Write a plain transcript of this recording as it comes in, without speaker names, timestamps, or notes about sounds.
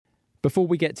Before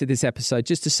we get to this episode,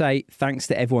 just to say thanks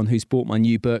to everyone who's bought my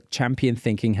new book, Champion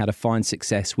Thinking: How to Find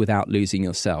Success Without Losing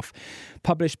Yourself.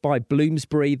 Published by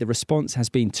Bloomsbury, the response has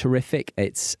been terrific.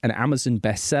 It's an Amazon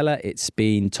bestseller. It's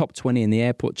been top 20 in the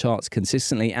airport charts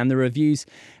consistently, and the reviews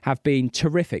have been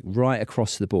terrific right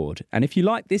across the board. And if you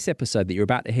like this episode that you're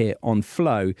about to hear on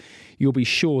Flow, you'll be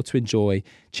sure to enjoy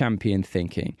Champion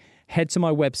Thinking. Head to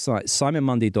my website,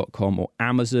 simonmundy.com, or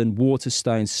Amazon,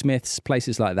 Waterstone, Smiths,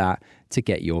 places like that to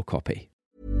get your copy.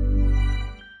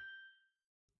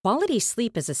 Quality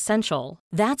sleep is essential.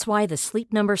 That's why the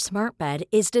Sleep Number Smart Bed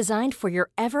is designed for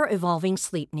your ever-evolving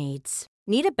sleep needs.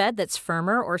 Need a bed that's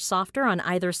firmer or softer on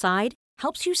either side?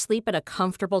 Helps you sleep at a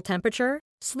comfortable temperature?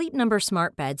 Sleep Number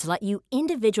Smart Beds let you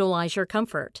individualize your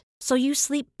comfort, so you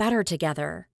sleep better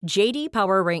together. J.D.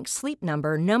 Power ranks Sleep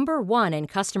Number number 1 in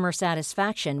customer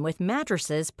satisfaction with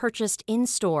mattresses purchased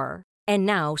in-store. And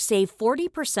now, save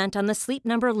 40% on the Sleep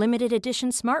Number Limited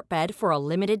Edition Smart Bed for a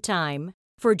limited time.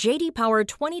 For J.D. Power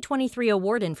 2023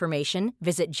 award information,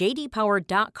 visit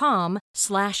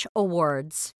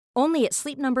jdpower.com/awards. Only at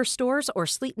Sleep Number stores or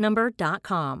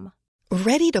sleepnumber.com.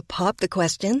 Ready to pop the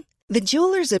question? The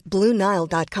jewelers at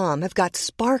BlueNile.com have got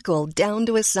sparkle down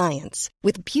to a science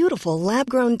with beautiful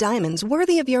lab-grown diamonds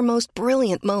worthy of your most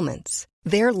brilliant moments.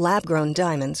 Their lab-grown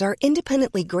diamonds are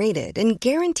independently graded and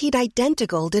guaranteed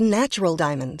identical to natural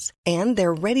diamonds, and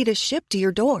they're ready to ship to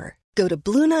your door. Go to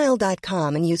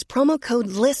BlueNile.com and use promo code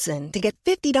LISTEN to get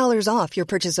 $50 off your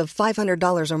purchase of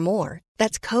 $500 or more.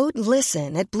 That's code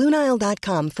LISTEN at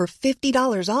BlueNile.com for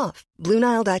 $50 off.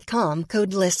 BlueNile.com,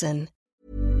 code LISTEN.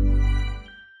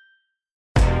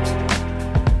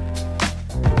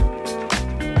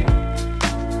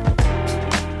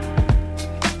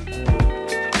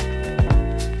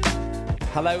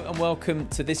 Hello and welcome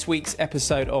to this week's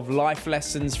episode of Life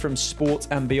Lessons from Sport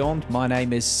and Beyond. My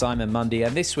name is Simon Mundy,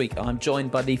 and this week I'm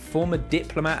joined by the former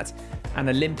diplomat and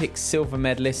Olympic silver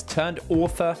medalist turned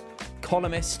author,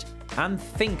 columnist and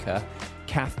thinker,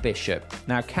 Cath Bishop.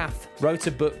 Now, Cath wrote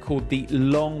a book called The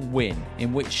Long Win,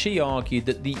 in which she argued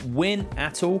that the win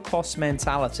at all costs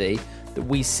mentality that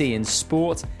we see in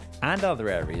sport and other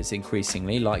areas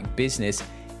increasingly like business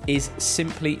is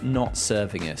simply not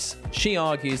serving us. She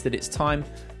argues that it's time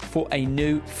for a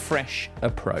new, fresh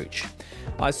approach.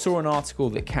 I saw an article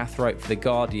that Cath wrote for The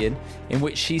Guardian in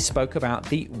which she spoke about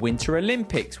the Winter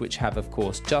Olympics, which have of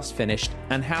course just finished,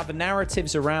 and how the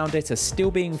narratives around it are still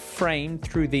being framed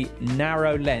through the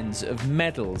narrow lens of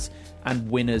medals and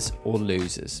winners or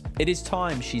losers. It is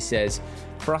time, she says,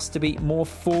 for us to be more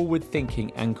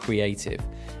forward-thinking and creative.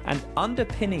 And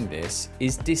underpinning this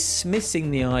is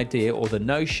dismissing the idea or the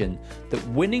notion that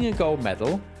winning a gold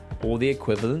medal, or the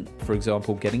equivalent, for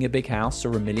example, getting a big house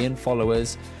or 1 million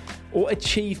followers, or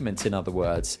achievement in other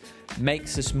words,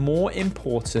 makes us more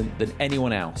important than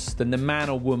anyone else, than the man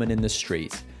or woman in the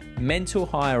street. Mental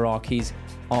hierarchies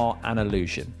are an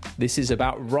illusion. This is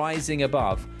about rising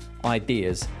above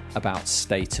ideas about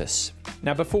status.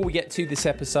 Now, before we get to this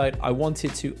episode, I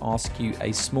wanted to ask you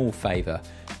a small favour.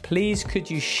 Please, could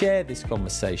you share this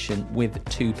conversation with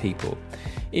 2 people?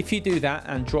 If you do that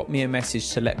and drop me a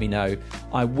message to let me know,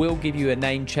 I will give you a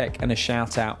name check and a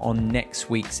shout out on next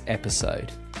week's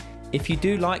episode. If you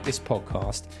do like this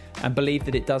podcast and believe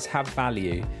that it does have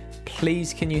value,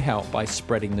 please can you help by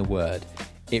spreading the word?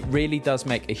 It really does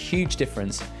make a huge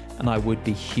difference, and I would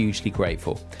be hugely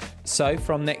grateful. So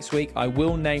from next week, I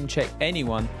will name check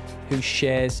anyone who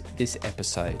shares this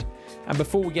episode. And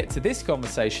before we get to this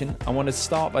conversation, I want to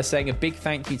start by saying a big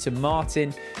thank you to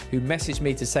Martin, who messaged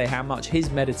me to say how much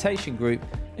his meditation group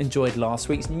enjoyed last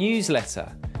week's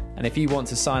newsletter. And if you want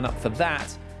to sign up for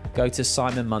that, go to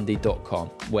simonmundy.com,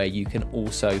 where you can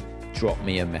also drop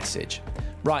me a message.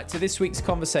 Right, to this week's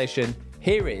conversation,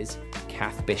 here is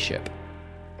Cath Bishop.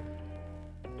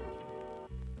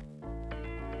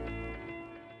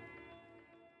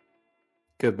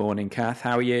 Good morning, Cath.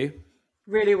 How are you?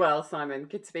 Really well, Simon.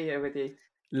 Good to be here with you.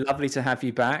 Lovely to have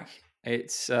you back.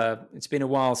 It's been a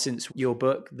while since your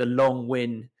book, The Long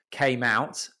Win, came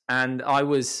out, and I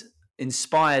was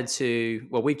inspired to,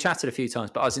 well, we've chatted a few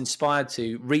times, but I was inspired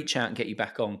to reach out and get you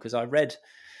back on because I read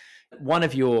one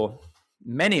of your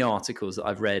many articles that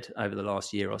I've read over the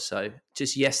last year or so.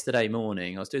 Just yesterday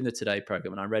morning, I was doing the Today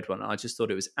program and I read one, and I just thought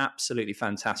it was absolutely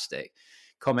fantastic,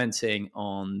 commenting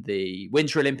on the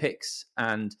Winter Olympics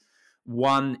and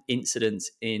one incident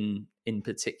in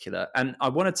particular. And I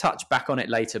want to touch back on it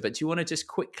later, but do you want to just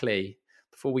quickly,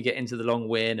 before we get into the long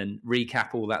win and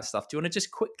recap all that stuff, do you want to just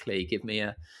quickly give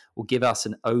us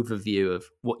an overview of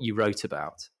what you wrote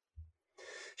about?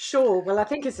 Sure. Well, I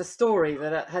think it's a story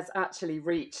that has actually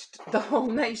reached the whole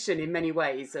nation in many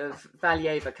ways of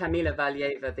Valieva, Kamila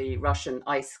Valieva, the Russian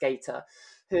ice skater,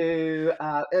 who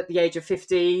at the age of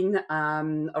 15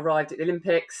 arrived at the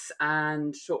Olympics,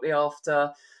 and shortly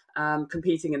after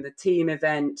competing in the team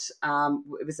event,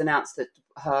 it was announced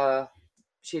that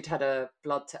she'd had a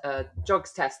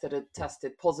drugs test that had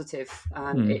tested positive,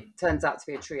 and it turns out to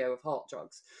be a trio of heart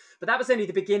drugs. But that was only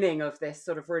the beginning of this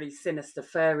sort of really sinister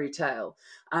fairy tale.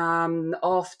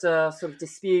 After sort of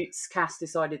disputes, CAS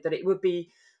decided that it would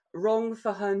be wrong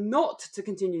for her not to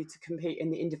continue to compete in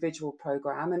the individual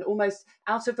program, and almost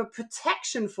out of a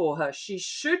protection for her, she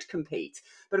should compete.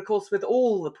 But of course, with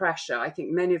all the pressure, I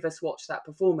think many of us watched that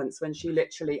performance when she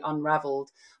literally unraveled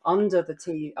under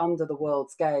the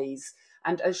world's gaze.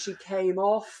 And as she came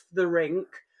off the rink,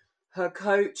 her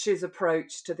coach's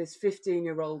approach to this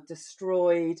 15-year-old,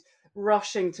 destroyed,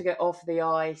 rushing to get off the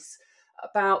ice,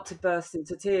 about to burst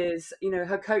into tears,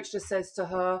 her coach just says to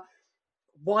her,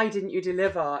 "Why didn't you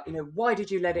deliver? Why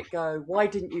did you let it go? Why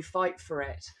didn't you fight for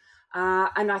it?"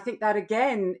 And I think that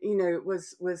again,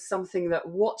 was something that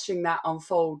watching that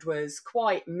unfold was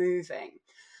quite moving.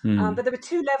 But there were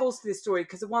two levels to this story,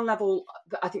 because at one level,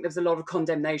 I think there was a lot of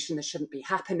condemnation. This shouldn't be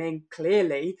happening.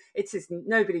 Clearly,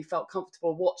 nobody felt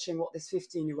comfortable watching what this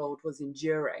 15-year-old was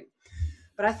enduring.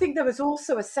 But I think there was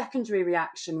also a secondary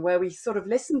reaction where we sort of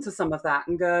listened to some of that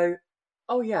and go,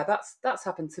 "Oh yeah, that's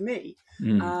happened to me,"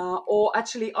 or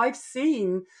actually, I've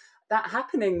seen that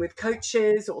happening with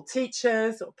coaches or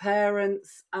teachers or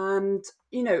parents, and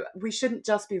we shouldn't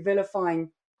just be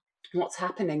vilifying what's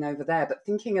happening over there, but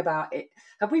thinking about it,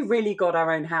 have we really got our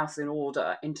own house in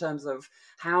order in terms of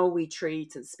how we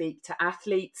treat and speak to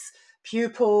athletes,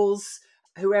 pupils,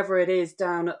 whoever it is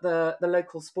down at the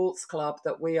local sports club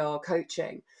that we are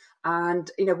coaching?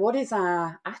 And what is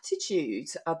our attitude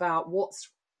about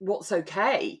what's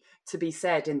okay to be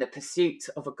said in the pursuit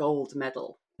of a gold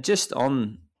medal? Just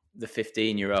on the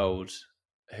 15-year-old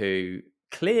who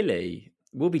clearly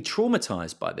will be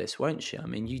traumatized by this, won't she? I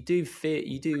mean, you do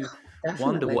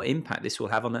wonder what impact this will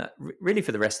have on her really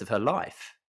for the rest of her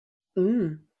life.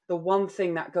 The one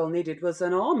thing that girl needed was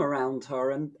an arm around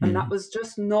her, and that was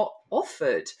just not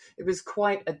offered. It was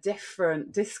quite a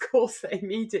different discourse that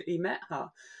immediately met her.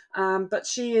 But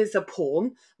she is a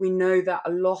pawn. We know that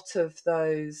a lot of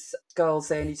those girls,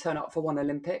 they only turn up for one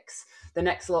Olympics. The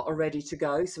next lot are ready to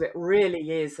go. So it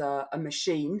really is a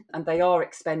machine, and they are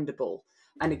expendable.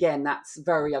 And again, that's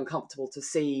very uncomfortable to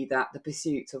see that the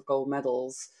pursuit of gold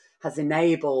medals has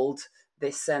enabled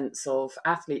this sense of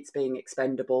athletes being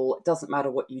expendable. It doesn't matter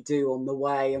what you do on the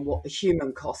way and what the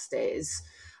human cost is,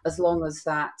 as long as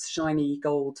that shiny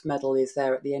gold medal is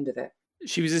there at the end of it.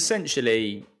 She was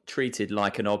essentially treated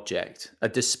like an object, a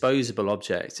disposable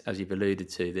object, as you've alluded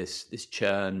to, this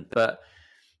churn. But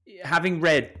having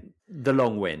read The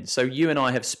Long Win, so you and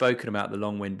I have spoken about The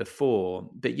Long Win before,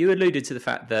 but you alluded to the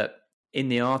fact that in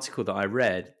the article that I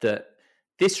read, that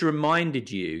this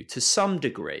reminded you to some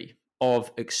degree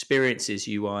of experiences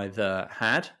you either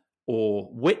had or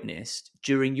witnessed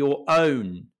during your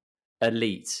own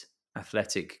elite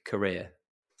athletic career.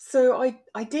 So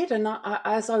I did, and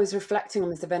as I was reflecting on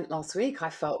this event last week, I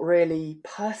felt really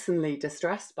personally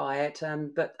distressed by it.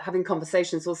 But having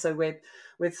conversations also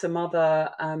with some other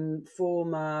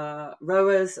former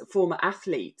rowers, former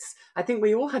athletes, I think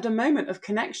we all had a moment of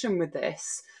connection with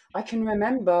this. I can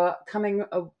remember coming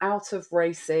out of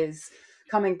races,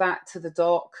 coming back to the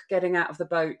dock, getting out of the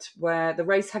boat where the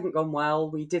race hadn't gone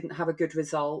well, we didn't have a good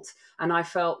result, and I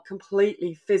felt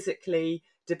completely physically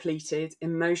depleted,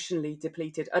 emotionally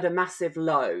depleted, at a massive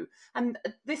low. And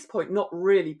at this point, not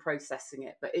really processing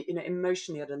it, but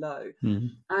emotionally at a low. Mm-hmm.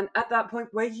 And at that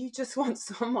point where you just want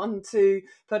someone to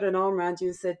put an arm around you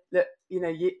and said, "Look,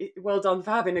 well done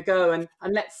for having a go, and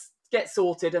let's get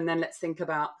sorted, and then let's think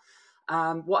about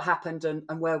what happened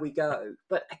and where we go."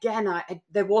 But again,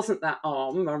 there wasn't that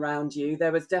arm around you.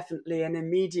 There was definitely an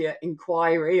immediate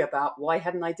inquiry about why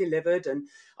hadn't I delivered, and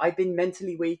I'd been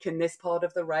mentally weak in this part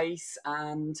of the race,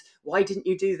 and why didn't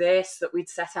you do this that we'd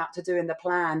set out to do in the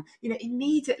plan?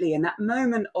 Immediately in that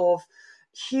moment of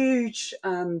huge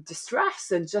distress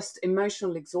and just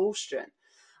emotional exhaustion.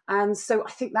 And so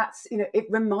I think that's, it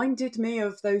reminded me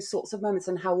of those sorts of moments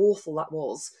and how awful that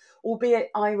was, albeit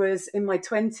I was in my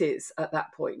 20s at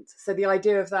that point. So the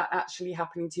idea of that actually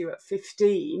happening to you at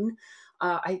 15,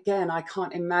 again, I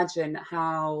can't imagine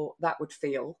how that would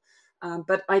feel.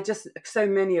 But so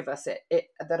many of us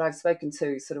that I've spoken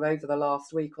to sort of over the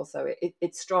last week or so,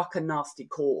 it struck a nasty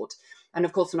chord. And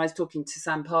of course, when I was talking to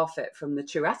Sam Parfitt from the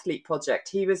True Athlete Project,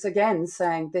 he was again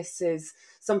saying this is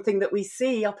something that we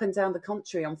see up and down the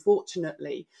country,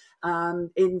 unfortunately,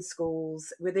 in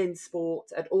schools, within sport,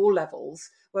 at all levels,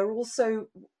 where also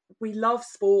we love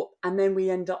sport and then we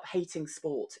end up hating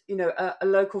sport. You know, a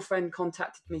local friend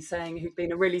contacted me saying, who'd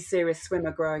been a really serious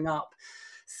swimmer growing up,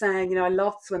 saying, you know, I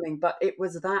loved swimming, but it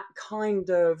was that kind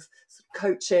of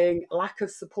coaching, lack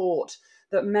of support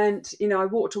that meant, you know, I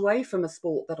walked away from a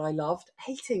sport that I loved,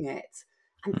 hating it.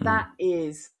 And that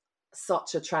is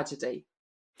such a tragedy.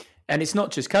 And it's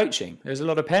not just coaching. There's a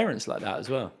lot of parents like that as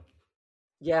well.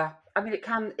 Yeah. I mean,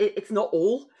 it's not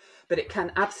all, but it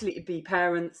can absolutely be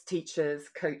parents, teachers,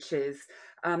 coaches,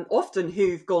 often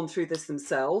who've gone through this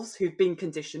themselves, who've been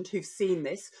conditioned, who've seen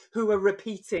this, who are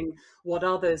repeating what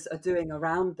others are doing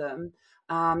around them.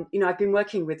 You know, I've been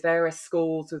working with various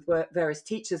schools, with various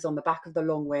teachers on the back of the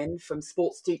long win, from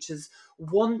sports teachers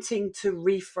wanting to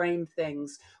reframe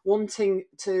things, wanting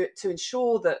to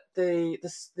ensure that the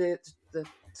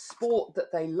sport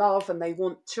that they love and they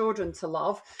want children to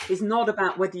love is not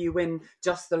about whether you win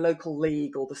just the local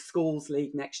league or the schools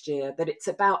league next year, that it's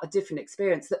about a different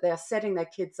experience, that they are setting their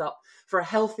kids up for a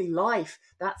healthy life.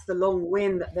 That's the long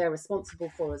win that they're responsible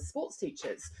for as sports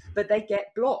teachers. But they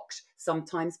get blocked,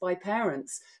 sometimes by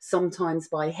parents, sometimes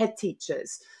by head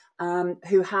teachers,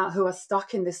 who are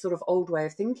stuck in this sort of old way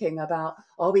of thinking about,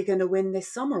 are we going to win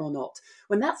this summer or not?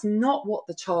 When that's not what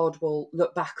the child will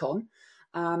look back on.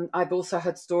 I've also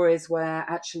heard stories where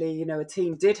actually, you know, a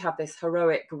team did have this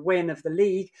heroic win of the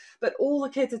league, but all the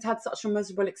kids had such a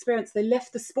miserable experience, they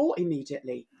left the sport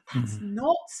immediately. That's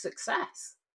not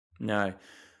success. No.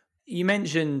 You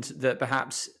mentioned that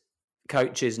perhaps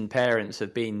coaches and parents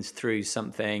have been through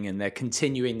something and they're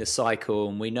continuing the cycle,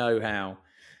 and we know how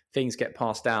things get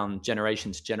passed down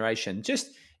generation to generation.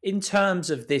 Just in terms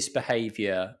of this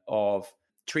behavior of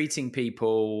treating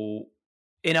people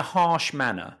in a harsh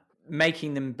manner,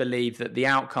 making them believe that the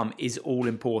outcome is all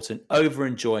important over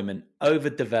enjoyment, over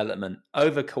development,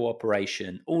 over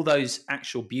cooperation, all those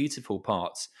actual beautiful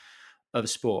parts of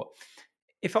sport.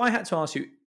 If I had to ask you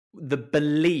the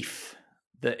belief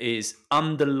that is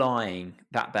underlying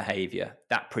that behavior,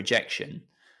 that projection,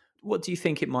 what do you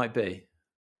think it might be?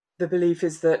 The belief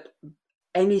is that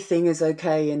anything is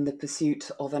okay in the pursuit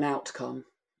of an outcome,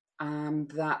 and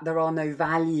that there are no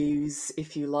values,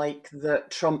 if you like,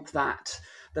 that trump that.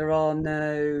 There are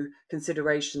no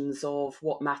considerations of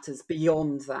what matters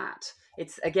beyond that.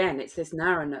 It's this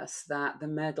narrowness that the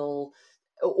medal,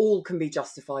 all can be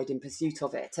justified in pursuit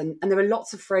of it. And there are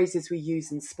lots of phrases we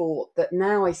use in sport that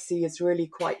now I see as really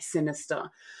quite sinister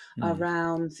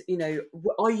around, you know,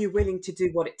 are you willing to do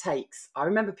what it takes? I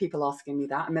remember people asking me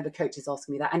that. I remember coaches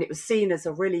asking me that. And it was seen as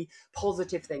a really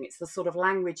positive thing. It's the sort of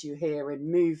language you hear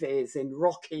in movies, in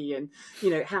Rocky, and, you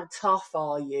know, how tough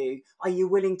are you? Are you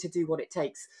willing to do what it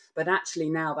takes? But actually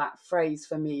now that phrase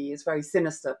for me is very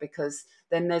sinister, because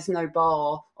then there's no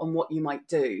bar on what you might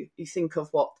do. You think of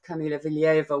what Kamila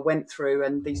Valieva went through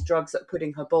and these drugs that are put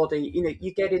in her body. You know,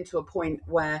 you get into a point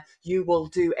where you will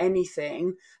do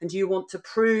anything and you want to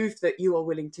prove that you are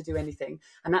willing to do anything.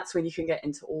 And that's when you can get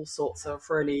into all sorts of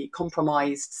really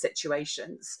compromised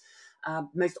situations.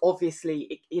 Most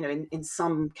obviously, you know, in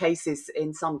some cases,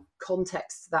 in some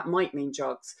contexts, that might mean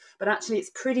drugs. But actually,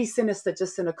 it's pretty sinister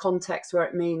just in a context where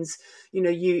it means, you know,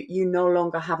 you no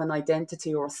longer have an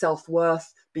identity or a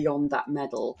self-worth beyond that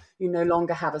medal. You no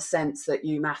longer have a sense that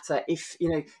you matter if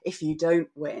you don't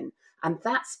win. And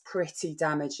that's pretty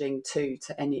damaging too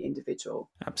to any individual.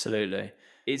 Absolutely.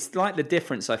 It's like the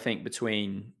difference, I think,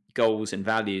 between goals and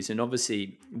values. And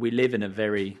obviously, we live in a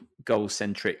very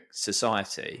goal-centric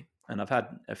society. And I've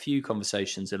had a few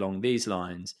conversations along these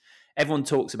lines. Everyone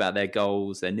talks about their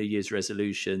goals, their New Year's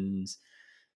resolutions,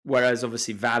 whereas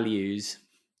obviously values,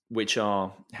 which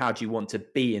are how do you want to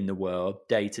be in the world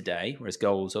day to day, whereas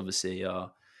goals obviously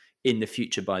are in the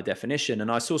future by definition. And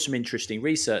I saw some interesting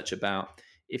research about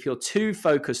if you're too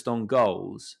focused on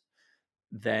goals,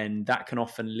 then that can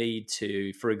often lead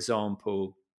to, for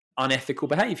example, unethical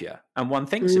behavior. And one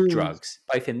thinks of drugs,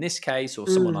 both in this case or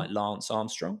someone like Lance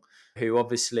Armstrong, who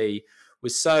obviously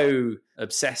was so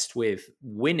obsessed with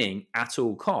winning at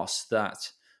all costs that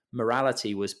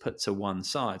morality was put to one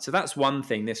side. So that's one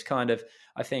thing, this kind of,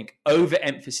 I think,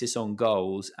 overemphasis on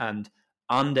goals and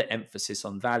underemphasis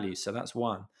on values. So that's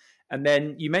one. And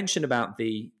then you mentioned about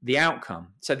the outcome.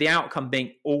 So the outcome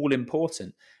being all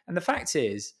important. And the fact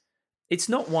is, it's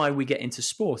not why we get into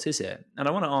sport, is it? And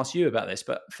I want to ask you about this.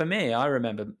 But for me, I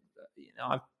remember,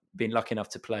 I've been lucky enough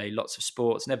to play lots of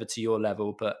sports, never to your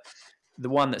level, but the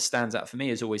one that stands out for me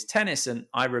is always tennis. And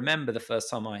I remember the first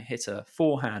time I hit a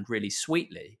forehand really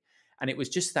sweetly. And it was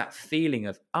just that feeling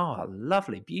of, oh,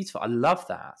 lovely, beautiful. I love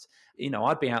that.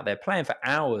 I'd be out there playing for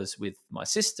hours with my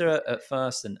sister at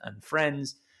first and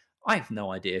friends. I have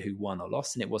no idea who won or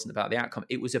lost, and it wasn't about the outcome.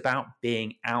 It was about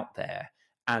being out there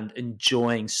and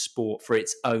enjoying sport for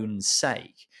its own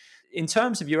sake. In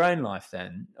terms of your own life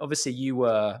then, obviously you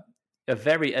were a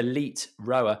very elite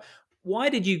rower. Why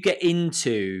did you get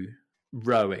into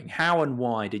rowing? How and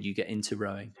why did you get into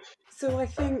rowing? So I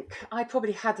think I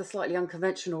probably had a slightly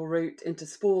unconventional route into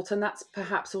sport, and that's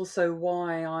perhaps also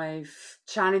why I've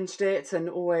challenged it and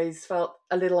always felt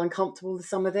a little uncomfortable with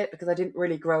some of it, because I didn't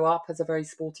really grow up as a very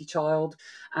sporty child.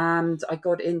 And I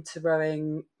got into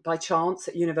rowing by chance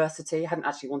at university. I hadn't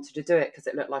actually wanted to do it because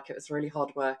it looked like it was really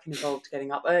hard work and involved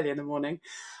getting up early in the morning.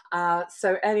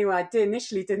 So anyway, I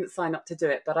initially didn't sign up to do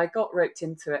it, but I got roped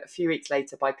into it a few weeks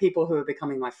later by people who were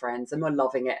becoming my friends and were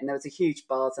loving it. And there was a huge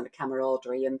buzz and a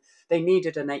camaraderie, and they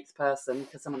needed an eighth person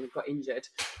because someone had got injured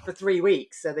for 3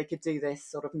 weeks, so they could do this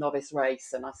sort of novice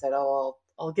race. And I said, oh,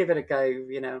 I'll give it a go,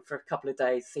 for a couple of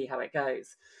days, see how it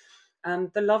goes.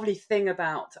 And the lovely thing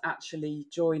about actually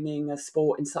joining a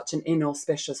sport in such an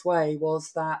inauspicious way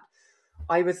was that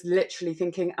I was literally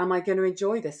thinking, am I going to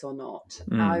enjoy this or not?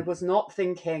 I was not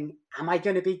thinking, am I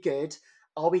going to be good?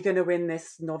 Are we going to win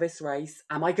this novice race?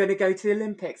 Am I going to go to the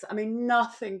Olympics? I mean,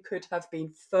 nothing could have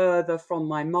been further from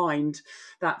my mind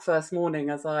that first morning,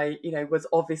 as I, was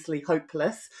obviously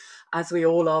hopeless, as we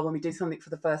all are when we do something for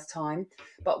the first time.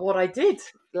 But what I did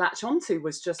latch onto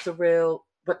was just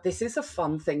but this is a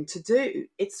fun thing to do.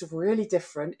 It's really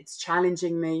different. It's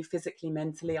challenging me physically,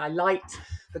 mentally. I liked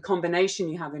the combination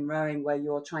you have in rowing where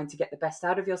you're trying to get the best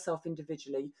out of yourself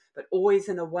individually, but always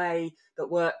in a way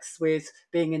that works with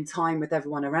being in time with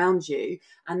everyone around you.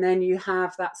 And then you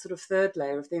have that sort of third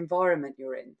layer of the environment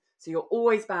you're in. So you're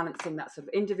always balancing that sort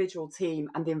of individual team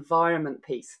and the environment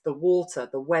piece, the water,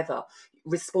 the weather,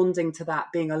 responding to that,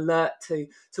 being alert to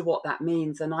what that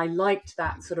means. And I liked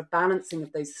that sort of balancing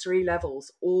of those three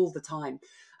levels all the time.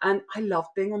 And I loved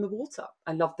being on the water.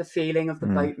 I loved the feeling of the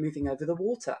boat moving over the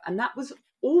water. And that was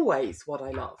always what I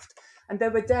loved. And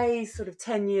there were days sort of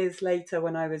 10 years later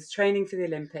when I was training for the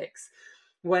Olympics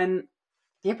when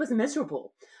it was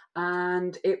miserable.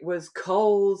 And it was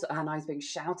cold and I was being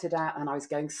shouted at and I was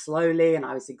going slowly and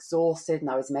I was exhausted and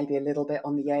I was maybe a little bit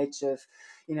on the edge of,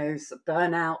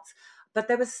 burnout. But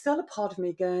there was still a part of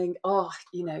me going, I'm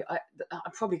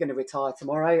probably going to retire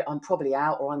tomorrow. I'm probably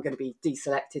out or I'm going to be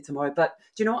deselected tomorrow. But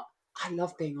do you know what? I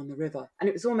love being on the river. And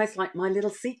it was almost like my little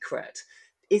secret.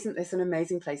 Isn't this an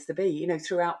amazing place to be?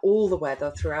 Throughout all the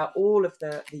weather, throughout all of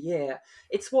the year,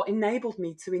 it's what enabled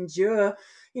me to endure,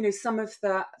 some of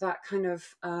that kind of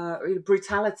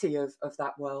brutality of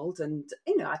that world. And,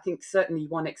 I think certainly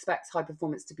one expects high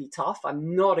performance to be tough.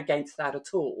 I'm not against that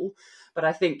at all. But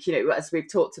I think, as we've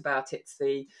talked about, it's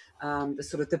the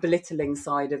sort of the belittling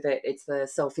side of it. It's the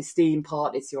self-esteem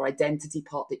part. It's your identity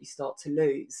part that you start to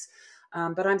lose.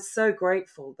 But I'm so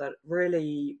grateful that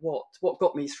really what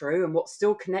got me through and what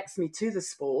still connects me to the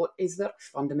sport is that I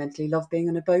fundamentally love being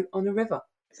on a boat on a river.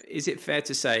 Is it fair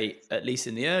to say, at least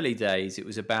in the early days, it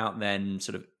was about then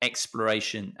sort of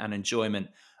exploration and enjoyment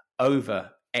over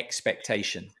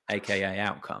expectation, aka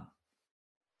outcome?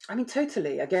 I mean,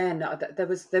 totally. Again, there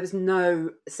was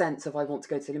no sense of I want to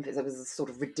go to the Olympics. There was a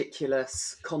sort of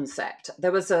ridiculous concept.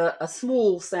 There was a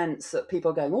small sense that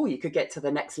people are going, oh, you could get to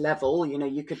the next level.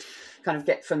 You could kind of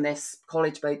get from this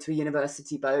college boat to a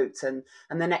university boat, and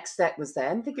the next step was there.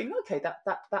 And thinking, okay,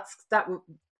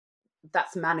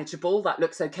 that's manageable. That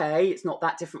looks okay. It's not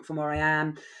that different from where I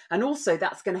am, and also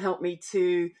that's going to help me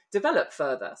to develop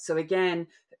further. So again,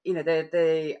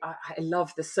 I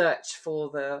love the search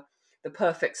for the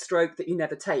perfect stroke that you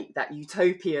never take, that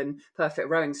utopian perfect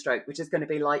rowing stroke, which is going to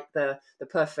be like the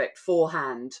perfect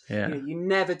forehand. Yeah. You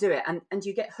never do it. And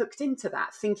you get hooked into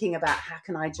that, thinking about how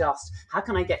can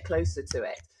I get closer to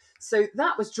it? So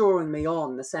that was drawing me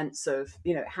on, the sense of,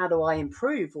 how do I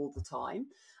improve all the time?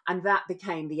 And that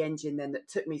became the engine then that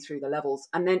took me through the levels.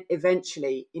 And then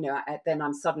eventually, then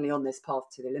I'm suddenly on this path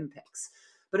to the Olympics.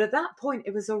 But at that point,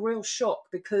 it was a real shock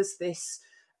because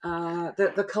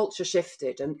the culture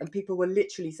shifted and people were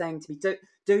literally saying to me,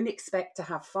 don't expect to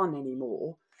have fun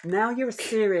anymore. Now you're a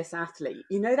serious athlete.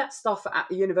 That stuff at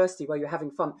the university where you're having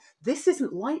fun. This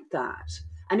isn't like that.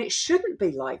 And it shouldn't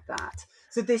be like that.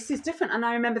 So this is different. And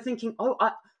I remember thinking,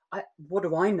 what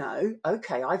do I know?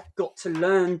 Okay, I've got to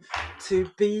learn to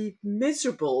be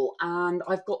miserable, and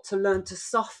I've got to learn to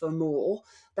suffer more.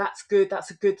 That's good.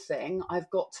 That's a good thing. I've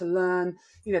got to learn,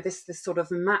 this sort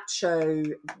of macho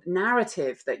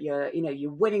narrative that you're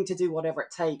willing to do whatever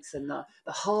it takes, and the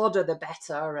harder the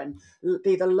better, and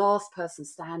be the last person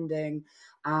standing.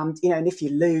 And if you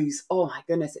lose, oh my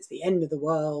goodness, it's the end of the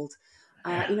world.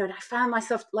 And I found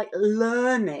myself like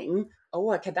learning,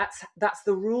 oh, okay, that's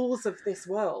the rules of this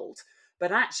world.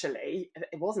 But actually,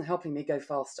 it wasn't helping me go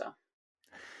faster.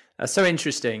 That's so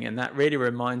interesting. And that really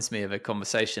reminds me of a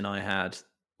conversation I had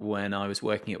when I was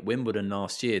working at Wimbledon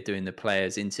last year doing the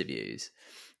players' interviews.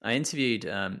 I interviewed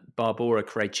Barbora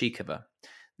Krejcikova.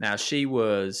 Now, she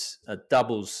was a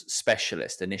doubles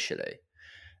specialist initially.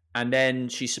 And then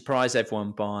she surprised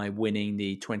everyone by winning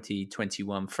the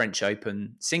 2021 French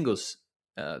Open singles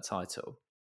title.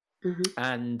 Mm-hmm.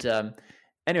 And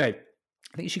anyway,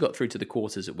 I think she got through to the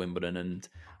quarters at Wimbledon, and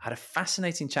I had a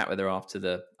fascinating chat with her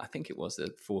after I think it was the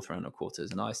fourth round of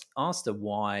quarters. And I asked her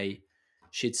why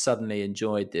she'd suddenly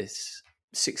enjoyed this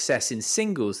success in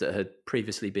singles that had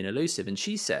previously been elusive. And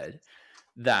she said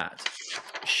that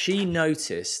she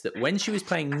noticed that when she was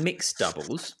playing mixed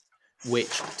doubles,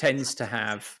 which tends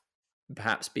to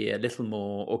perhaps be a little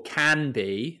more, or can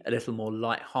be a little more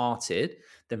lighthearted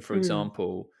than, for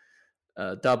example,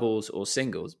 doubles or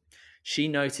singles, she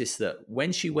noticed that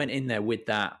when she went in there with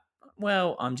that,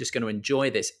 well, I'm just going to enjoy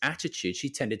this attitude, she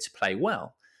tended to play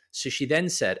well. So she then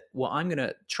said, well, I'm going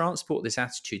to transport this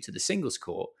attitude to the singles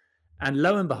court. And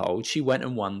lo and behold, she went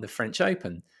and won the French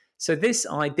Open. So this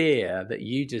idea that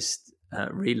you just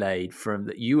relayed from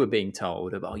that you were being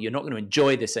told about, you're not going to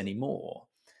enjoy this anymore,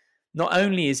 not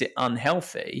only is it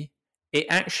unhealthy, it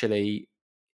actually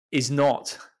is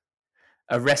not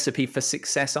a recipe for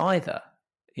success either.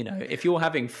 If you're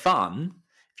having fun,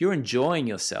 if you're enjoying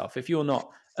yourself, if you're not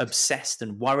obsessed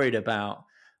and worried about,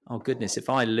 oh goodness, if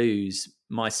I lose,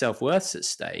 my self-worth's at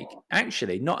stake,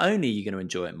 actually, not only are you going to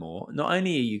enjoy it more, not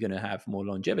only are you going to have more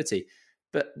longevity,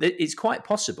 but it's quite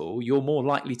possible you're more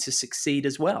likely to succeed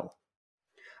as well.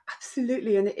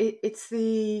 Absolutely. And it's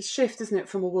the shift, isn't it,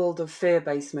 from a world of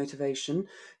fear-based motivation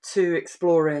to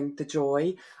exploring the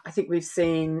joy. I think we've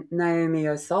seen Naomi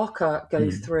Osaka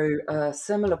go through a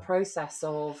similar process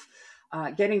of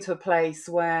getting to a place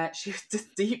where she was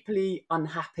just deeply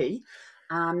unhappy.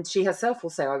 And she herself will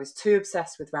say, I was too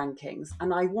obsessed with rankings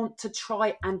and I want to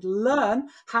try and learn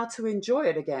how to enjoy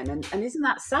it again. And isn't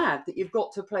that sad that you've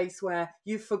got to a place where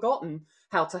you've forgotten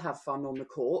how to have fun on the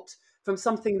court from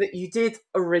something that you did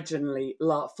originally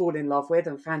fall in love with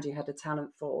and found you had a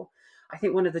talent for? I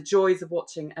think one of the joys of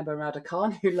watching Emma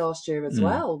Raducanu last year as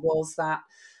well was that,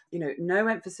 no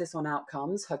emphasis on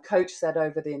outcomes. Her coach said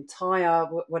over the entire,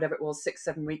 whatever it was,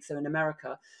 6-7 weeks in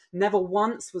America, never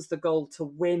once was the goal to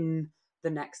win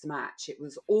the next match. It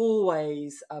was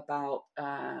always about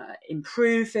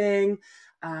improving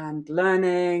and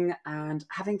learning and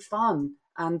having fun.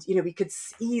 And, we could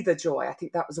see the joy. I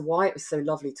think that was why it was so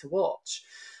lovely to watch.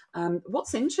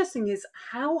 What's interesting is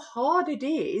how hard it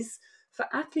is for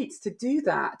athletes to do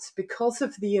that because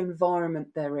of the environment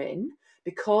they're in,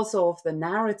 because of the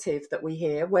narrative that we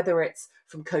hear, whether it's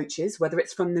from coaches, whether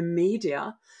it's from the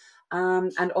media,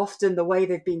 and often the way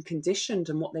they've been conditioned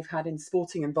and what they've had in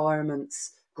sporting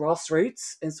environments,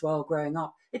 grassroots as well, growing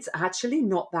up. It's actually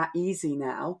not that easy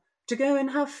now to go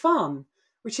and have fun,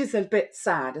 which is a bit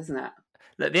sad, isn't it?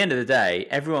 At the end of the day,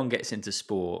 everyone gets into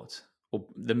sport, or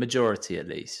the majority at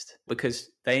least, because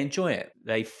they enjoy it.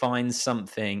 They find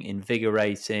something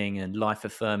invigorating and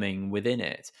life-affirming within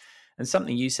it. And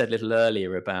something you said a little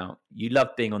earlier about you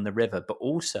loved being on the river, but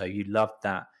also you loved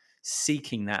that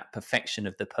seeking that perfection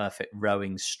of the perfect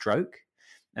rowing stroke.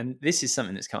 And this is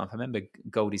something that's come up. I remember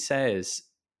Goldie Sayers,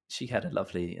 she had a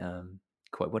lovely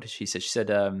quote. What did she say? She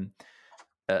said,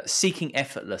 seeking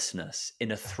effortlessness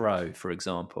in a throw, for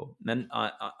example. And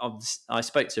I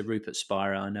spoke to Rupert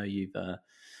Spira. I know you've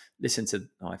listened to,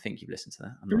 I think you've listened to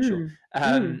that. I'm not sure.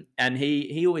 And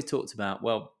he always talked about,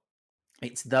 well,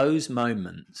 it's those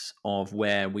moments of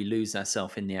where we lose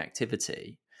ourselves in the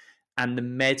activity, and the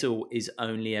medal is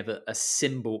only ever a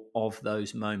symbol of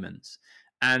those moments.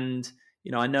 And,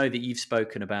 I know that you've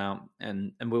spoken about,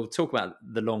 and we'll talk about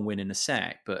the long win in a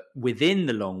sec, but within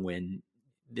the long win,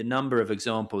 the number of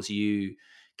examples you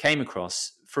came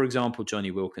across, for example, Jonny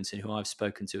Wilkinson, who I've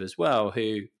spoken to as well,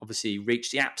 who obviously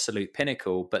reached the absolute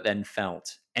pinnacle, but then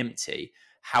felt empty.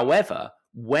 However,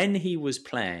 when he was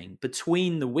playing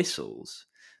between the whistles,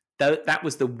 that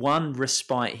was the one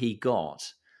respite he got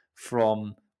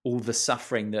from all the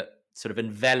suffering that sort of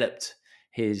enveloped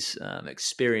his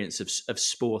experience of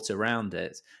sport around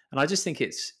it. And I just think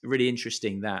it's really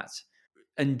interesting that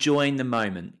enjoying the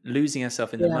moment, losing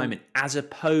ourselves in the moment, as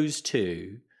opposed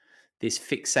to this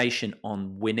fixation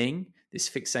on winning, this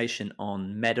fixation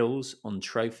on medals, on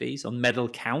trophies, on medal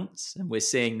counts. And we're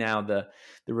seeing now the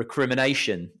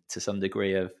recrimination to some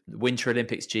degree of Winter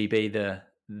Olympics GB,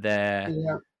 their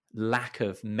lack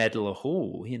of medal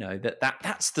haul. You know,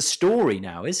 that's the story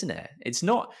now, isn't it? It's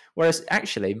not. Whereas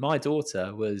actually my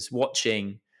daughter was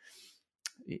watching,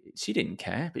 she didn't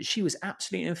care, but she was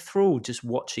absolutely enthralled just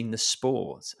watching the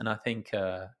sport. And I think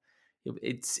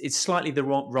it's slightly the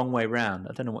wrong way round.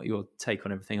 I don't know what your take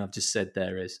on everything I've just said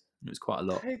there is. It was quite a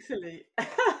lot. Totally.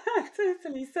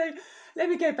 Totally. So let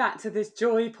me go back to this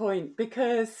joy point,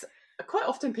 because quite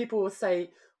often people will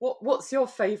say, what's your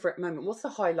favourite moment? What's the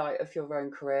highlight of your own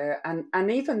career?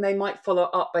 And even they might follow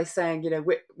up by saying, you know,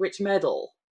 which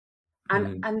medal?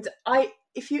 And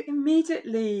if you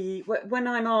immediately, when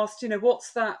I'm asked, you know,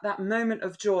 what's that moment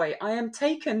of joy, I am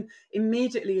taken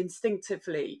immediately,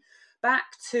 instinctively, back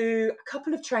to a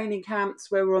couple of training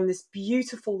camps where we're on this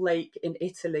beautiful lake in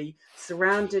Italy,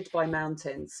 surrounded by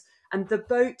mountains, and the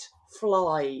boat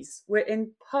flies. We're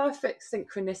in perfect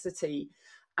synchronicity,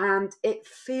 and it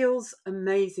feels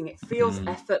amazing. It feels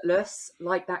effortless,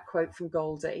 like that quote from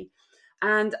Goldie.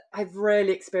 And I've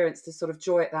rarely experienced this sort of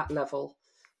joy at that level.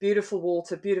 Beautiful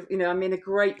water, beautiful, you know, I'm in a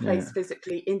great place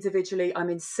physically, individually. I'm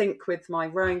in sync with my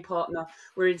rowing partner.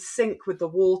 We're in sync with the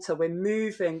water. We're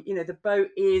moving, you know, the boat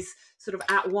is sort of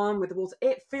at one with the water.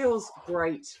 It feels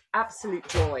great, absolute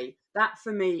joy. That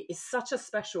for me is such a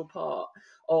special part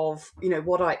of, you know,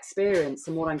 what I experience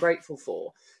and what I'm grateful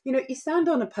for. You know, you stand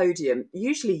on a podium,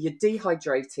 usually you're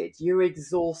dehydrated, you're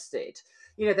exhausted.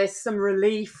 You know, there's some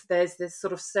relief. There's this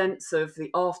sort of sense of the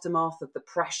aftermath of the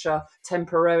pressure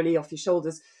temporarily off your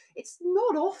shoulders. It's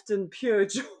not often pure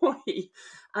joy.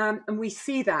 And we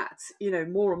see that, you know,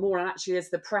 more and more. And actually, as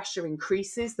the pressure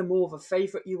increases, the more of a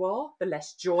favourite you are, the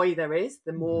less joy there is,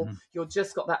 the more you're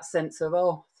just got that sense of,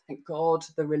 oh, thank God,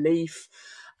 the relief.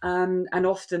 And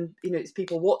often, you know, it's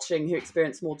people watching who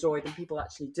experience more joy than people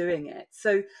actually doing it.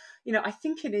 So, you know, I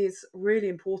think it is really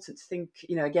important to think,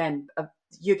 you know, again,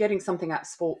 you're getting something out of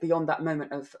sport beyond that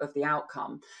moment of the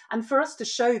outcome. And for us to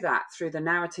show that through the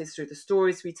narratives, through the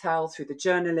stories we tell, through the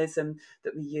journalism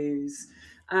that we use.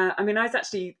 I mean, I was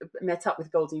actually met up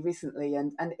with Goldie recently,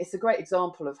 and it's a great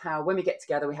example of how when we get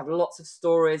together, we have lots of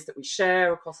stories that we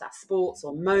share across our sports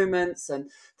or moments,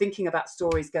 and thinking about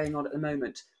stories going on at the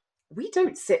moment. We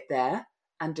don't sit there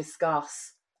and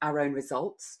discuss our own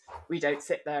results. We don't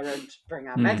sit there and bring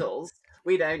our medals.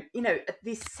 We don't, you know,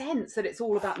 this sense that it's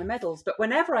all about the medals. But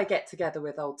whenever I get together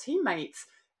with old teammates,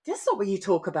 that's not what you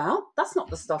talk about. That's not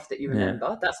the stuff that you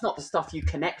remember. That's not the stuff you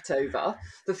connect over.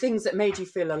 The things that made you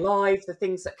feel alive, the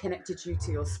things that connected you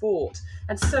to your sport.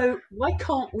 And so why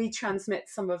can't we transmit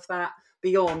some of that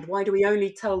beyond? Why do we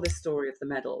only tell this story of the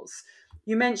medals?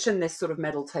 You mentioned this sort of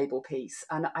medal table piece,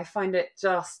 and I find it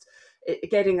just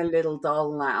getting a little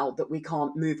dull now that we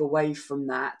can't move away from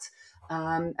that.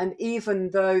 And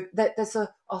even though there's a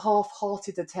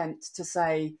half-hearted attempt to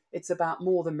say it's about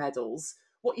more than medals,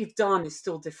 what you've done is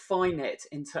still define it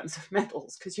in terms of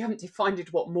medals, because you haven't defined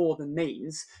it what more than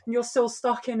means, and you're still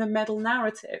stuck in a medal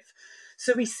narrative.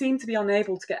 So we seem to be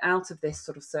unable to get out of this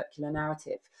sort of circular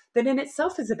narrative that in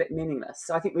itself is a bit meaningless.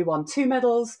 So I think we won 2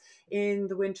 medals in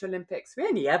the Winter Olympics. We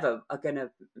only ever are going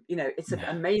to, you know, it's an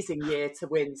amazing year to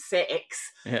win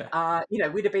 6. You know,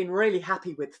 we'd have been really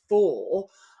happy with 4.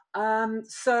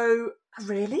 So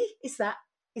really, is that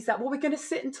what we're going to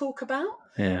sit and talk about?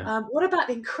 What about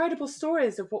the incredible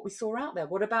stories of what we saw out there?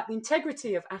 What about the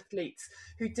integrity of athletes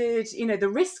who did, you know, the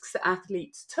risks that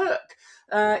athletes took,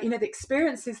 you know, the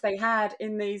experiences they had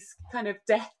in these kind of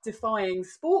death-defying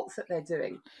sports that they're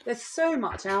doing? There's so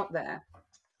much out there.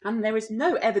 And there is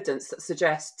no evidence that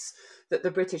suggests that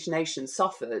the British nation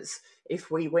suffers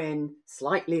if we win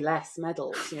slightly less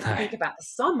medals. You know, think about the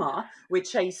summer, we're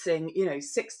chasing, you know,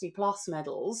 60 plus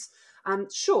medals.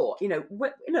 And sure, you know,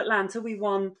 in Atlanta, we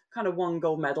won kind of 1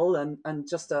 gold medal and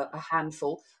just a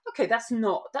handful. Okay, that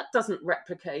doesn't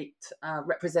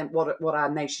represent what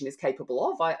our nation is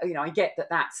capable of. I get that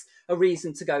that's a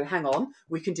reason to go, hang on,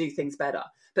 we can do things better.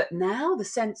 But now the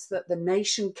sense that the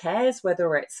nation cares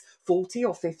whether it's 40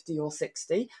 or 50 or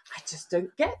 60, I just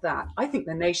don't get that. I think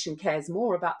the nation cares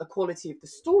more about the quality of the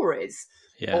stories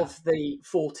of the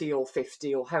 40 or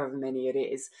 50 or however many it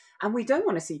is. And we don't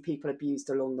want to see people abused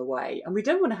along the way. And we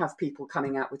don't want to have people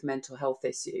coming out with mental health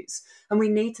issues. And we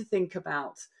need to think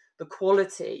about the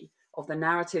quality of the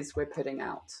narratives we're putting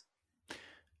out.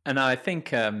 And I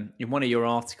think in one of your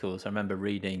articles, I remember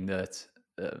reading that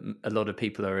a lot of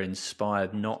people are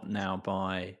inspired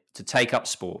to take up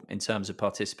sport in terms of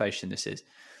participation. This is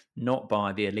not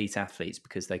by the elite athletes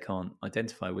because they can't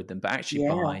identify with them, but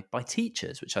actually by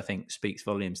teachers, which I think speaks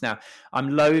volumes. Now,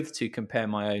 I'm loath to compare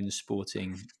my own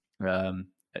sporting,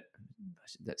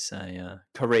 let's say,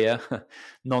 career,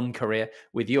 non-career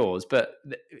with yours. But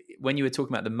when you were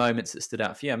talking about the moments that stood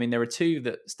out for you, I mean, there are two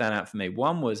that stand out for me.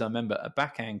 One was, I remember a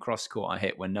backhand cross court I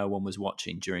hit when no one was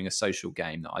watching during a social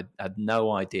game that I had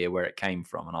no idea where it came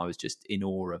from. And I was just in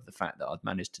awe of the fact that I'd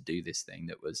managed to do this thing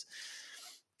that was,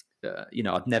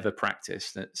 I'd never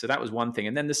practiced. So that was one thing.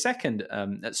 And then the second,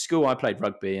 at school, I played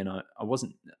rugby, and I was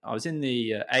in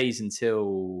the A's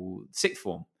until sixth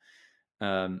form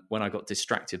when I got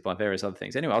distracted by various other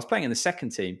things. Anyway, I was playing in the second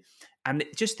team, and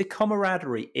just the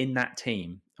camaraderie in that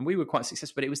team, and we were quite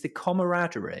successful, but it was the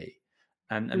camaraderie.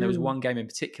 And there was one game in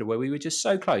particular where we were just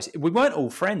so close. We weren't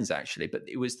all friends, actually, but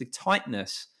it was the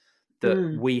tightness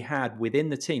that we had within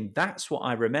the team. That's what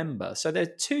I remember. So there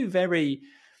are two very...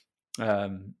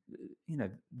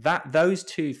 those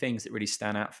two things that really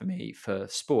stand out for me for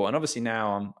sport. And obviously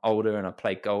now I'm older and I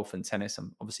play golf and tennis.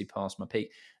 I'm obviously past my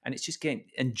peak, and it's just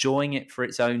enjoying it for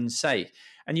its own sake.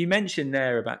 And you mentioned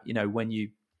there about, when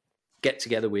you get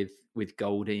together with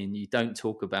Goldie and you don't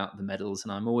talk about the medals.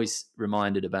 And I'm always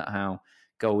reminded about how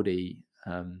Goldie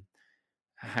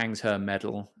hangs her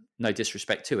medal, no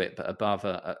disrespect to it, but above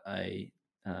a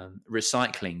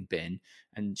recycling bin.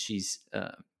 And she's,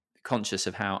 conscious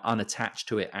of how unattached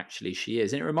to it actually she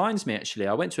is. And it reminds me, actually,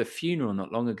 I went to a funeral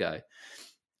not long ago,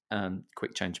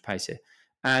 quick change of pace here,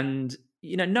 and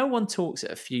no one talks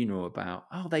at a funeral about,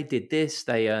 oh, they did this,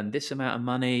 they earned this amount of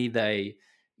money, they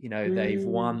they've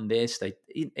won this.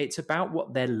 It's about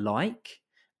what they're like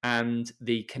and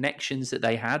the connections that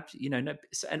they had,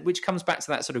 and which comes back to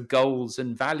that sort of goals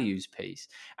and values piece.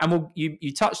 And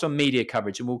you touched on media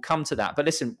coverage, and we'll come to that. But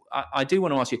listen, I do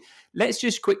want to ask you, let's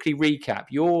just quickly recap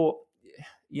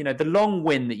the long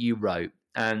win that you wrote.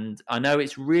 And I know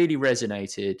it's really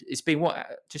resonated. It's been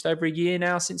just over a year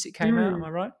now since it came out. Am I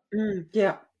right?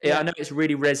 Yeah. I know it's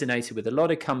really resonated with a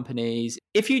lot of companies.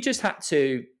 If you just had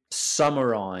to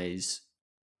summarize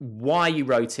why you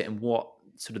wrote it and what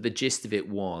sort of the gist of it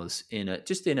was in a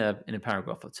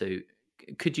paragraph or two,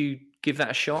 could you give that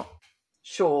a shot?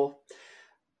 Sure.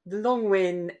 The long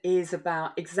win is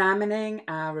about examining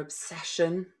our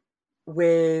obsession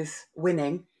with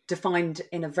winning, defined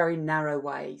in a very narrow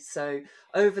way. So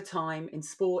over time, in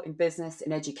sport, in business,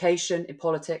 in education, in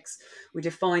politics, we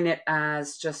define it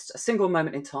as just a single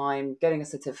moment in time, getting a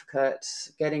certificate,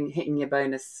 hitting your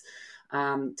bonus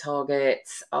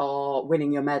targets, or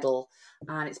winning your medal.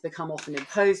 And it's become often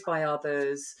imposed by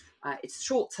others. It's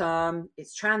short term,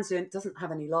 it's transient, doesn't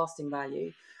have any lasting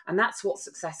value. And that's what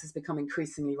success has become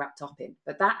increasingly wrapped up in.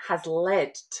 But that has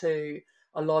led to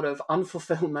a lot of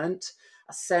unfulfillment,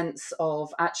 a sense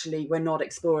of actually we're not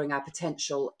exploring our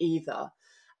potential either.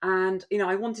 And,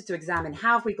 I wanted to examine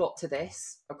how have we got to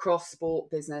this across sport,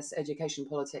 business, education,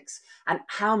 politics, and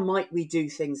how might we do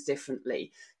things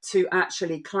differently to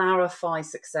actually clarify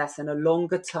success in a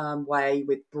longer term way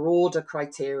with broader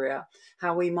criteria,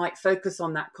 how we might focus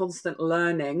on that constant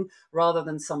learning rather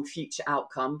than some future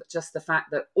outcome, but just the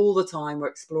fact that all the time we're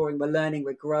exploring, we're learning,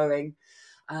 we're growing,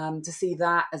 to see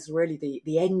that as really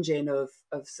the engine of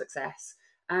success.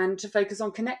 And to focus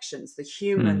on connections, the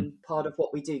human part of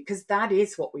what we do, because that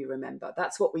is what we remember.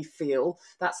 That's what we feel.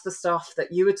 That's the stuff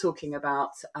that you were talking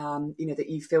about, that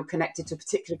you feel connected to a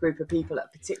particular group of people at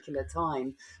a particular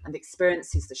time, and the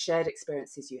experiences, the shared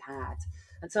experiences you had.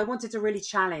 And so I wanted to really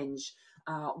challenge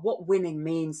what winning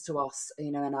means to us,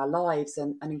 in our lives,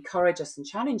 and encourage us and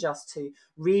challenge us to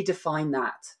redefine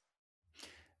that.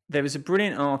 There was a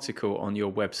brilliant article on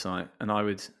your website, and I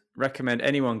would recommend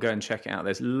anyone go and check it out.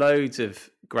 There's loads of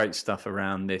great stuff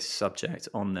around this subject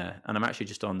on there, and I'm actually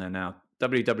just on there now,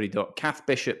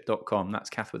 www.cathbishop.com. That's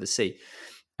Cath with a C.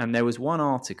 And there was one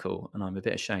article, and I'm a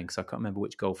bit ashamed because I can't remember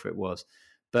which golfer it was,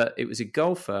 but it was a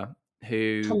golfer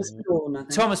who...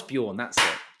 Thomas Bjorn, that's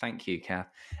it. Thank you, Cath.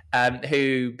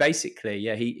 Who basically,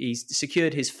 he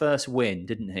secured his first win,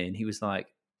 didn't he? And he was like,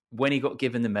 when he got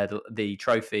given the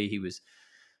trophy, he was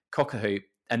cock-a-hoop.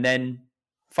 And then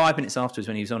 5 minutes afterwards,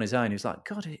 when he was on his own, he was like,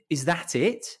 God, is that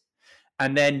it?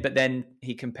 But then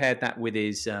he compared that with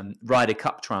his Ryder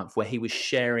Cup triumph, where he was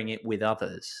sharing it with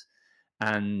others,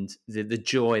 and the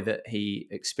joy that he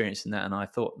experienced in that. And I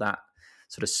thought that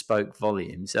sort of spoke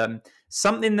volumes.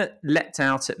 Something that leapt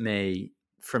out at me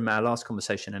from our last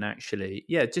conversation, and actually,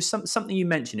 just something you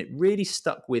mentioned, it really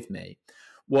stuck with me,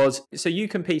 was, so you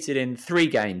competed in 3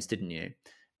 games, didn't you?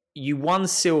 You won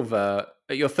silver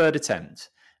at your third attempt.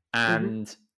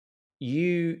 And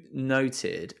you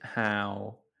noted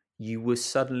how you were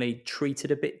suddenly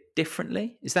treated a bit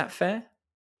differently. Is that fair?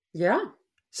 Yeah.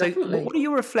 So definitely. what are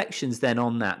your reflections then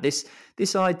on that? This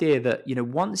idea that,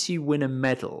 once you win a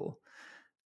medal,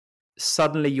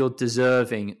 suddenly you're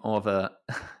deserving of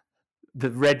the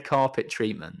red carpet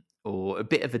treatment, or a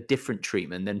bit of a different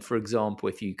treatment than, for example,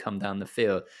 if you come down the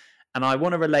field. And I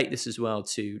want to relate this as well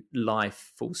to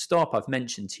life full stop. I've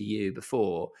mentioned to you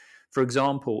before, for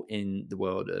example, in the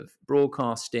world of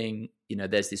broadcasting,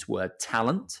 there's this word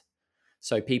talent.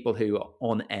 So people who are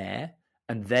on air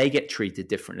and they get treated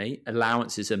differently.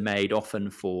 Allowances are made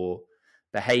often for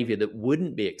behavior that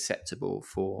wouldn't be acceptable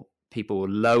for people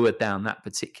lower down that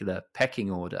particular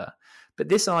pecking order. But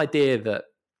this idea that,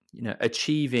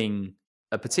 achieving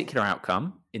a particular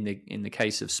outcome, in the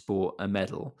case of sport, a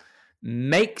medal,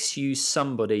 makes you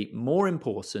somebody more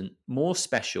important, more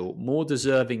special, more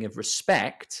deserving of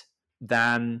respect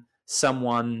than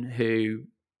someone who,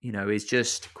 is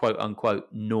just quote unquote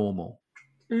normal.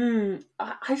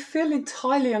 I feel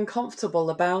entirely uncomfortable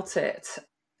about it.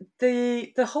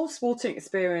 The whole sporting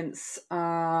experience,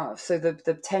 so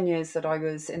the 10 years that I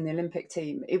was in the Olympic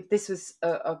team, this was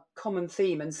a common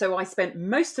theme. And so I spent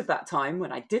most of that time,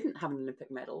 when I didn't have an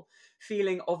Olympic medal,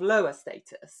 feeling of lower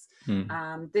status.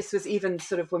 This was even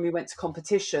sort of when we went to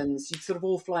competitions, you'd sort of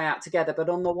all fly out together. But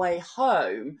on the way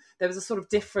home, there was a sort of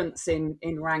difference in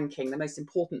ranking. The most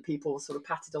important people were sort of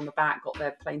patted on the back, got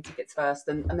their plane tickets first.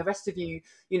 And the rest of you,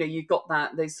 you got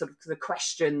those sort of the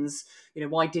questions,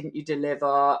 why didn't you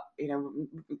deliver?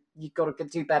 You've got to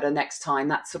do better next time,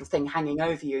 that sort of thing hanging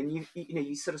over you. And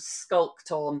you sort of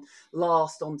skulked on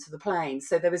last onto the plane.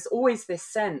 So there was always this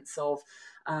sense of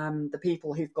the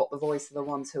people who've got the voice are the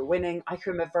ones who are winning. I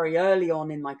can remember very early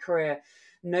on in my career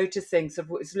noticing, it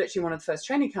was literally one of the first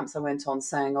training camps I went on,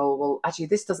 saying, oh, well, actually,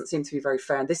 this doesn't seem to be very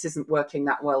fair, and this isn't working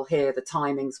that well here, the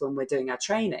timings when we're doing our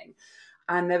training.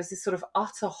 And there was this sort of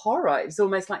utter horror. It was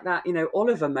almost like that,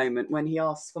 Oliver moment when he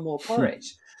asked for more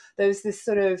porridge. There was this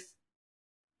sort of,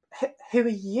 who are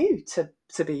you to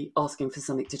be asking for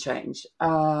something to change?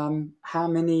 How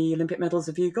many Olympic medals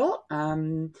have you got?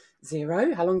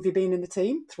 0. How long have you been in the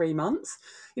team? 3 months.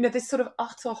 This sort of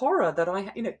utter horror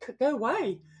that could go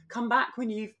away, come back when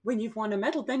you've won a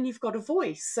medal, then you've got a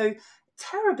voice. So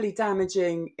terribly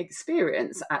damaging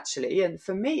experience, actually. And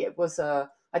for me, it was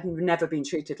I'd never been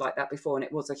treated like that before, and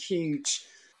it was a huge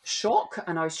shock.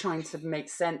 And I was trying to make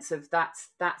sense of that's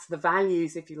the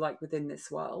values, if you like, within this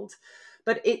world.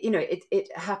 But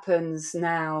it happens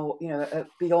now,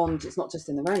 beyond, it's not just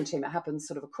in the rowing team, it happens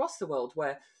sort of across the world,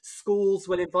 where schools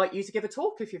will invite you to give a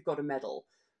talk if you've got a medal,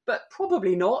 but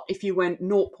probably not if you went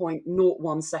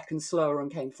 0.01 seconds slower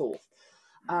and came fourth.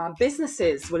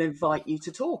 Businesses will invite you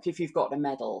to talk if you've got a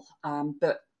medal,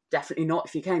 but definitely not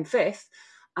if you came fifth.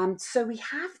 So we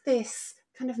have this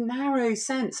kind of narrow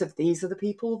sense of these are the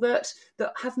people that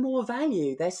have more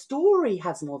value. Their story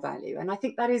has more value. And I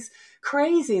think that is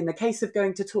crazy in the case of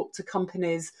going to talk to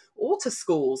companies or to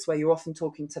schools, where you're often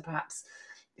talking to perhaps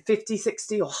 50,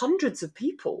 60 or hundreds of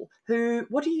people who,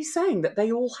 what are you saying? That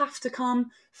they all have to come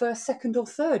first, second or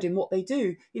third in what they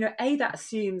do? That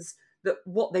assumes that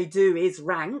what they do is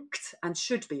ranked and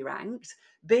should be ranked.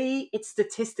 B, it's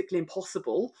statistically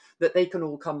impossible that they can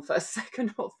all come first,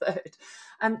 second or third.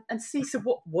 And C, so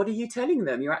what are you telling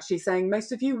them? You're actually saying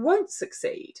most of you won't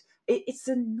succeed. It's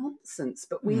a nonsense,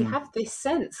 but we have this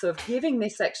sense of giving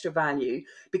this extra value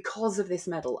because of this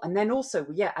medal. And then also,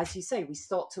 as you say, we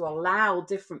start to allow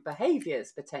different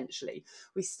behaviours potentially.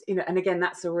 And again,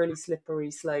 that's a really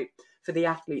slippery slope for the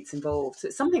athletes involved. So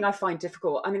it's something I find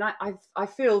difficult. I mean, I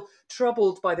feel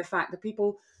troubled by the fact that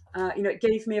people, it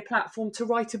gave me a platform to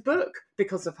write a book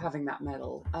because of having that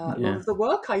medal. A lot of the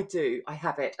work I do, I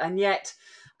have it. And yet,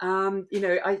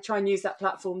 I try and use that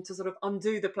platform to sort of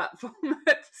undo the platform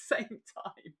at the same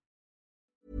time.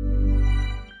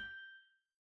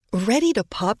 Ready to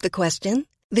pop the question?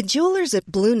 The jewelers at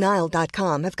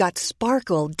BlueNile.com have got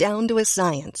sparkle down to a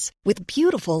science with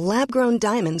beautiful lab-grown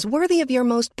diamonds worthy of your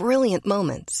most brilliant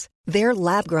moments. Their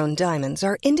lab-grown diamonds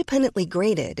are independently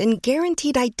graded and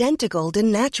guaranteed identical to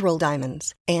natural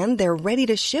diamonds, and they're ready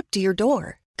to ship to your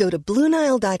door. Go to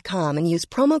BlueNile.com and use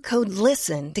promo code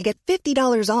LISTEN to get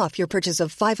 $50 off your purchase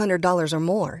of $500 or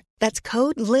more. That's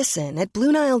code LISTEN at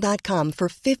BlueNile.com for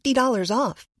 $50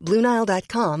 off.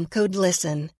 BlueNile.com, code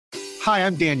LISTEN. Hi,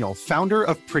 I'm Daniel, founder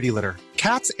of Pretty Litter.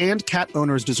 Cats and cat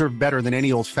owners deserve better than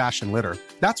any old-fashioned litter.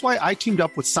 That's why I teamed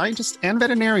up with scientists and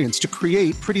veterinarians to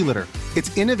create Pretty Litter.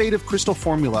 Its innovative crystal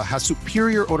formula has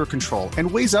superior odor control and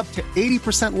weighs up to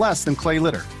 80% less than clay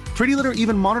litter. Pretty Litter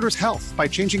even monitors health by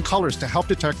changing colors to help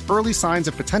detect early signs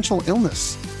of potential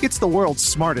illness. It's the world's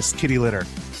smartest kitty litter.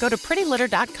 Go to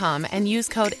prettylitter.com and use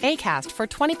code ACAST for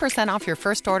 20% off your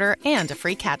first order and a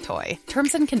free cat toy.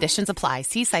 Terms and conditions apply.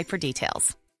 See site for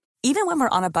details. Even when we're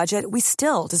on a budget, we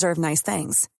still deserve nice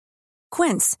things.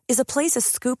 Quince is a place to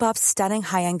scoop up stunning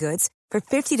high-end goods for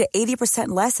 50 to 80%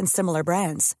 less than similar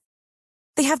brands.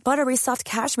 They have buttery soft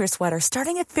cashmere sweaters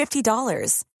starting at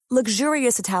 $50,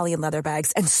 luxurious Italian leather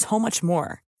bags, and so much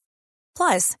more.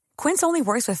 Plus, Quince only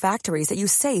works with factories that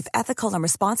use safe, ethical, and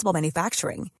responsible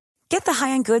manufacturing. Get the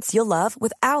high-end goods you'll love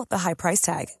without the high price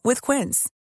tag with Quince.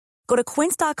 Go to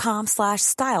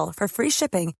quince.com/style for free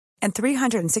shipping and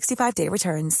 365-day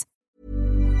returns.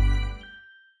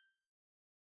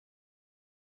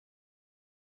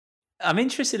 I'm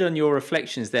interested in your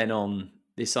reflections then on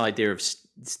this idea of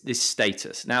this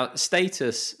status. Now,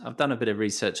 status, I've done a bit of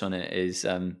research on it, is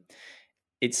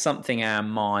it's something our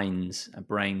minds, our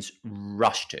brains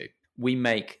rush to. We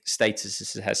make status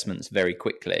assessments very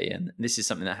quickly, and this is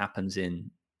something that happens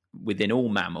within all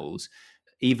mammals.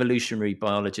 Evolutionary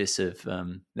biologists have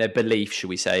their belief, shall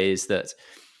we say, is that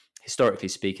historically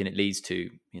speaking, it leads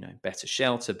to better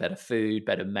shelter, better food,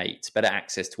 better mates, better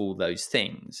access to all those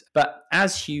things. But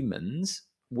as humans,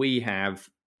 we have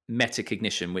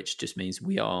metacognition, which just means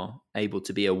we are able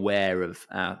to be aware of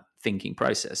our thinking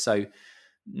process. So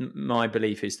my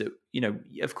belief is that,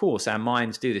 of course, our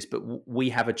minds do this, but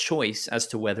we have a choice as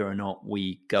to whether or not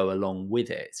we go along with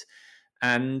it.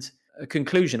 And a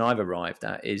conclusion I've arrived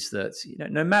at is that,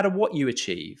 no matter what you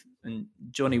achieve, and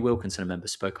Johnny Wilkinson, I remember,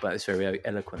 spoke about this very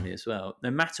eloquently as well,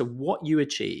 no matter what you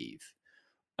achieve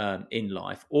in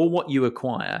life or what you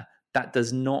acquire, that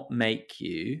does not make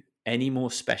you any more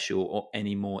special or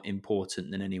any more important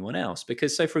than anyone else.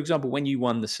 Because, so for example, when you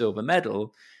won the silver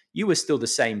medal, you were still the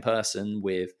same person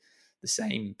with the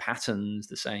same patterns,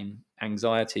 the same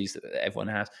anxieties that everyone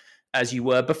has, as you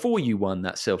were before you won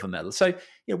that silver medal. So,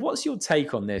 what's your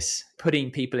take on this, putting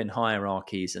people in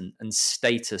hierarchies and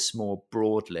status more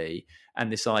broadly, and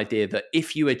this idea that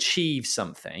if you achieve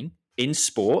something in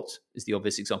sport, is the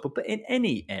obvious example, but in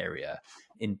any area,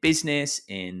 in business,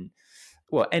 in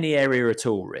any area at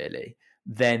all, really,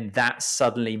 then that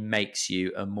suddenly makes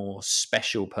you a more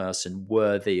special person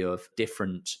worthy of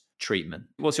different treatment.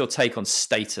 What's your take on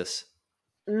status?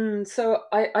 So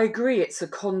I agree, it's a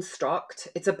construct.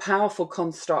 It's a powerful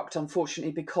construct,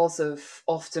 unfortunately, because of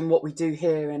often what we do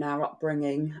hear in our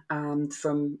upbringing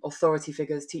from authority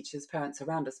figures, teachers, parents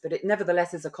around us. But it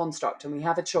nevertheless is a construct, and we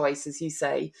have a choice, as you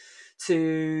say,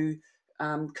 to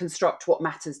construct what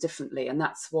matters differently. And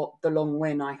that's what the long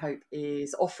win, I hope,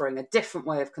 is offering, a different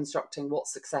way of constructing what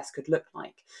success could look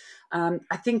like.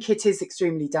 I think it is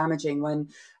extremely damaging when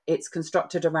it's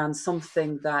constructed around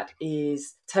something that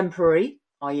is temporary,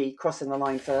 i.e. crossing the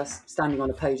line first, standing on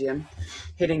a podium,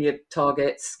 hitting your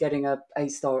targets, getting an A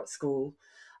star at school.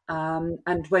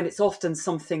 And when it's often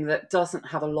something that doesn't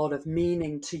have a lot of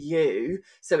meaning to you,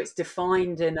 so it's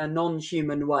defined in a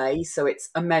non-human way, so it's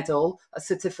a medal, a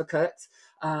certificate,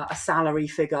 a salary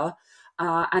figure,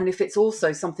 and if it's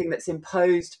also something that's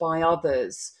imposed by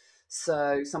others,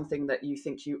 so something that you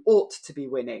think you ought to be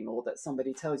winning or that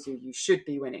somebody tells you you should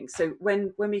be winning. So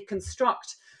when we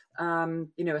construct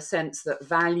a sense that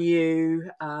value,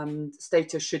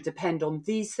 status should depend on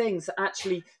these things that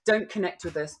actually don't connect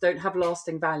with us, don't have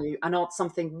lasting value, and aren't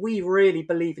something we really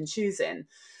believe in choosing,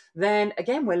 then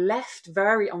again, we're left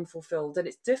very unfulfilled, and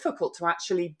it's difficult to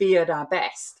actually be at our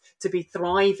best, to be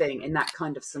thriving in that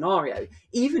kind of scenario.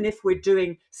 Even if we're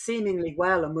doing seemingly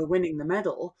well and we're winning the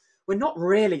medal, we're not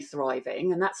really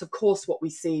thriving. And that's, of course, what we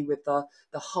see with the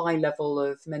high level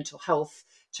of mental health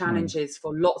challenges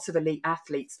for lots of elite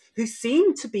athletes who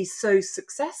seem to be so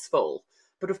successful.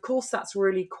 But of course, that's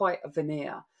really quite a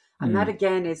veneer. And that,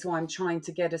 again, is why I'm trying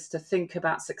to get us to think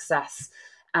about success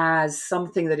as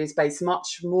something that is based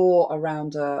much more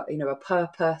around a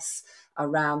purpose,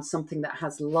 around something that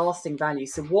has lasting value.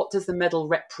 So what does the medal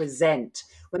represent?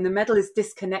 When the medal is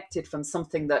disconnected from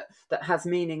something that has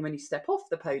meaning when you step off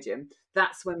the podium,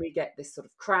 that's when we get this sort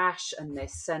of crash and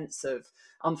this sense of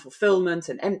unfulfillment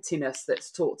and emptiness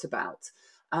that's talked about.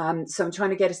 So I'm trying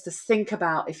to get us to think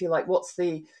about, if you like, what's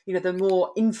the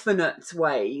more infinite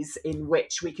ways in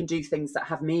which we can do things that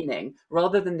have meaning,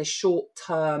 rather than this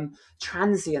short-term,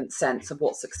 transient sense of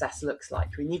what success looks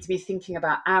like. We need to be thinking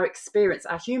about our experience,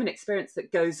 our human experience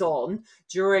that goes on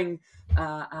during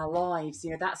our lives.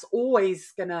 That's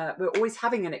always we're always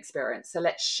having an experience. So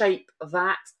let's shape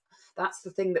that. That's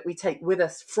the thing that we take with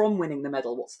us from winning the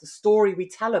medal. What's the story we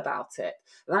tell about it?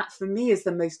 That, for me, is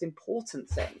the most important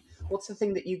thing. What's the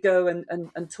thing that you go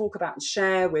and talk about and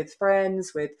share with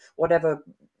friends, with whatever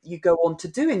you go on to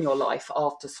do in your life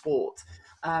after sport?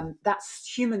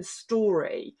 That's human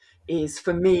story is,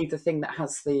 for me, the thing that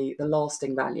has the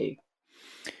lasting value.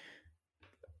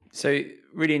 So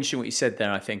really interesting what you said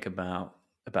there, I think, about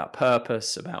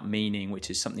purpose, about meaning, which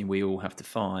is something we all have to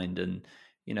find. And,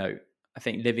 I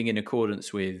think living in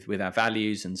accordance with our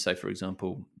values. And so, for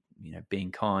example,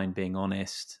 being kind, being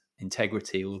honest,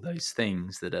 integrity, all those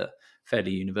things that are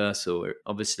fairly universal.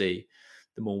 Obviously,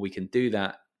 the more we can do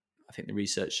that, I think the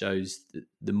research shows that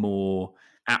the more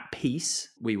at peace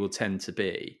we will tend to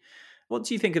be. What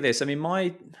do you think of this? I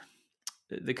mean,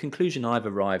 the conclusion I've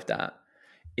arrived at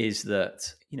is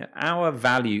that, our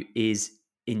value is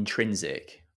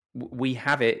intrinsic. We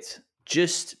have it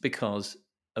just because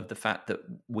of the fact that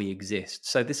we exist.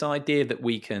 So this idea that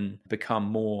we can become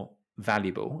more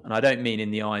valuable, and I don't mean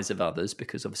in the eyes of others,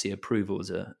 because obviously approval is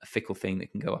a fickle thing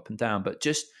that can go up and down, but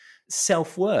just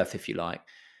self-worth, if you like,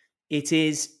 it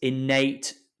is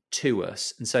innate to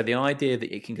us. And so the idea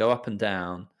that it can go up and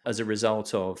down as a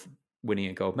result of winning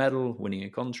a gold medal, winning a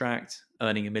contract,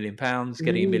 earning £1 million,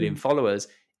 getting 1 million followers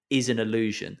is an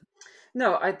illusion.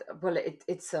 No, it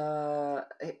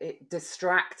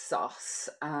distracts us,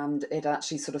 and it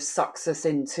actually sort of sucks us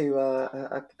into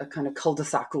a kind of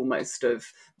cul-de-sac almost of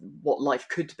what life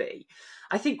could be.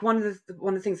 I think one of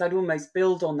the things I'd almost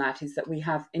build on that is that we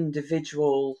have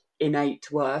individual innate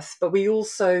worth, but we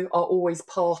also are always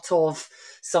part of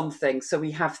something. So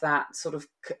we have that sort of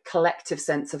collective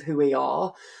sense of who we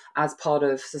are as part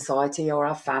of society or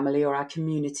our family or our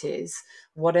communities,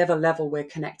 whatever level we're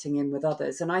connecting in with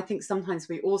others. And I think sometimes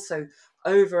we also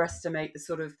overestimate the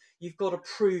sort of, you've got to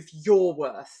prove your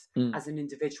worth as an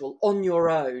individual on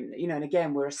your own, and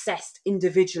again, we're assessed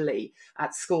individually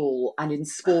at school and in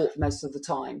sport most of the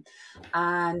time.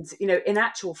 And, in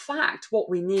actual fact,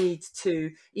 what we need to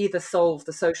either solve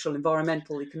the social,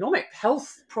 environmental, economic,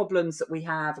 health problems that we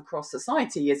have across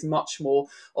society is much more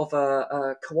of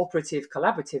a cooperative,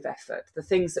 collaborative effort. The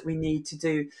things that we need to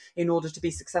do in order to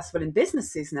be successful in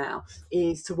businesses now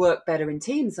is to work better in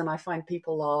teams. And I find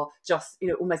people are just,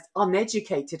 almost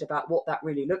uneducated about what that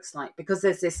really looks like, because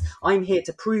there's this I'm here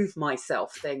to prove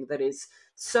myself thing that is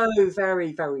so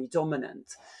very, very dominant.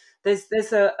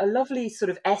 There's a lovely sort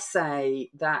of essay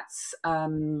that's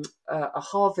a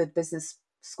Harvard Business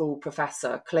School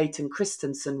professor, Clayton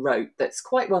Christensen, wrote, that's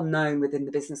quite well known within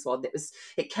the business world.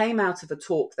 It came out of a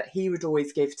talk that he would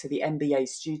always give to the MBA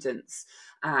students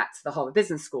at the Harvard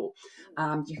Business School.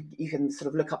 You can sort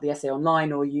of look up the essay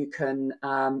online, or you can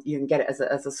get it as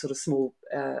a sort of small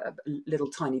little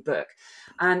tiny book,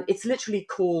 and it's literally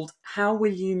called "How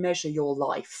Will You Measure Your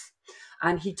Life?"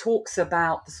 And he talks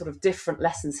about the sort of different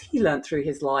lessons he learned through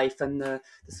his life, and the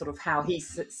sort of how he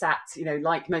sat,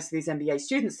 like most of these MBA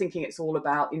students, thinking it's all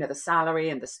about, the salary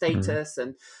and the status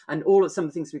and all of some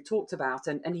of the things we've talked about.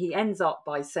 And he ends up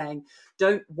by saying,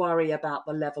 don't worry about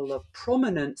the level of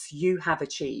prominence you have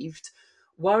achieved.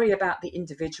 Worry about the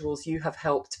individuals you have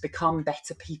helped become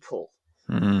better people.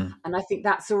 And I think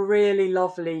that's a really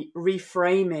lovely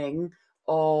reframing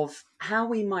of how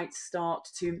we might start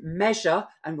to measure,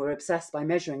 and we're obsessed by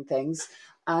measuring things,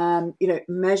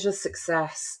 measure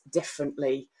success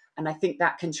differently. And I think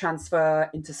that can transfer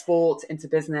into sport, into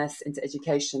business, into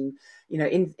education,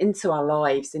 into our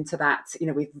lives, into that,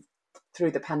 we've,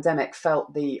 through the pandemic,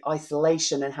 felt the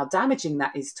isolation and how damaging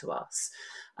that is to us.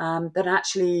 That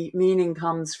actually meaning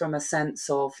comes from a sense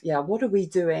of, what are we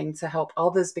doing to help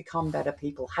others become better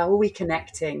people? How are we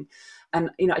connecting? And,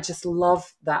 I just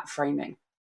love that framing.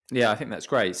 Yeah, I think that's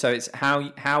great. So it's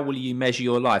how will you measure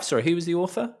your life? Sorry, who was the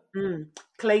author?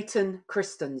 Clayton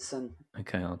Christensen.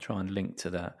 Okay, I'll try and link to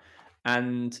that.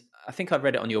 And I think I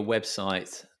read it on your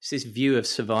website. It's this view of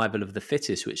survival of the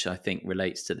fittest, which I think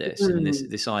relates to this. And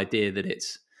this idea that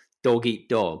it's dog eat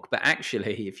dog. But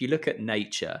actually, if you look at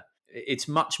nature, it's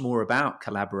much more about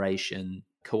collaboration,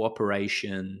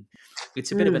 cooperation.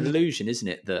 It's a bit of an illusion, isn't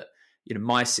it, that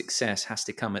my success has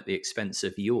to come at the expense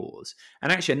of yours.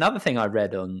 And actually, another thing I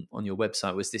read on your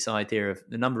website was this idea of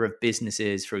the number of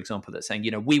businesses, for example, that saying,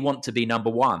 we want to be number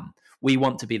one. We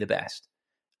want to be the best.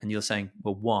 And you're saying,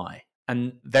 well, why?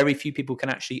 And very few people can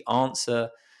actually answer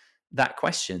that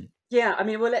question. Yeah, I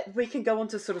mean, we can go on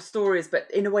to sort of stories,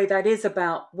 but in a way that is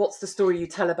about what's the story you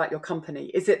tell about your company.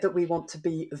 Is it that we want to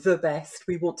be the best,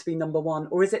 we want to be number one,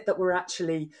 or is it that we're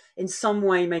actually in some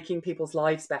way making people's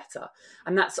lives better?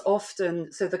 And that's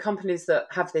often, so the companies that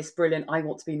have this brilliant, I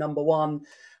want to be number one,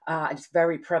 And it's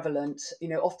very prevalent,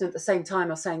 often at the same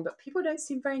time are saying, but people don't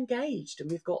seem very engaged, and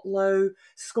we've got low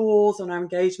scores on our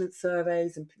engagement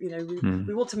surveys, and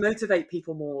we want to motivate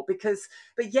people more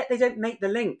but yet they don't make the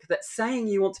link that saying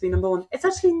you want to be number one, it's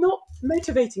actually not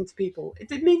motivating to people.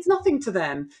 It means nothing to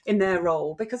them in their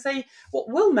role, because what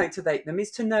will motivate them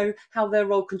is to know how their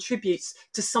role contributes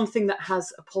to something that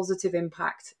has a positive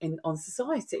impact on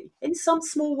society in some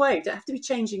small way. You don't have to be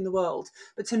changing the world,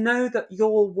 but to know that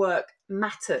your work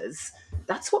matters.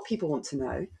 That's what people want to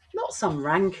know, not some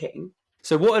ranking.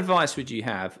 So what advice would you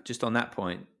have, just on that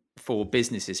point, for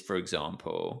businesses, for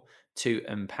example, to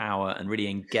empower and really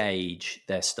engage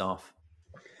their staff?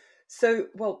 So,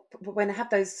 well, when I have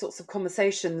those sorts of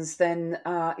conversations, then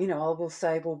I will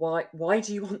say, well, why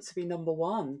do you want to be number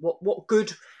one? What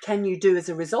good can you do as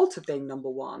a result of being number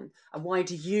one? And why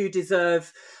do you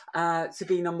deserve to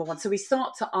be number one? So we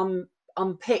start to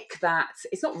unpick that.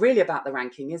 It's not really about the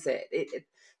ranking, is it?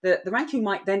 The ranking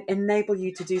might then enable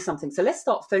you to do something. So let's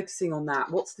start focusing on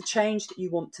that. What's the change that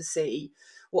you want to see?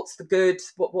 What's the good?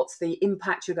 What's the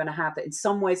impact you're going to have that in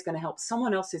some way is going to help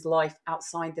someone else's life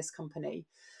outside this company?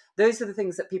 Those are the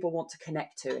things that people want to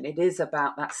connect to. And it is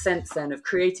about that sense then of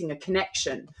creating a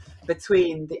connection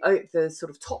between the sort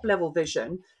of top level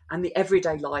vision and the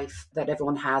everyday life that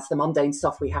everyone has, the mundane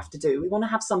stuff we have to do. We want to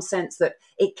have some sense that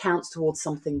it counts towards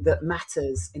something that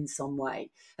matters in some way.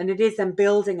 And it is then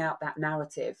building out that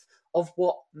narrative of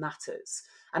what matters.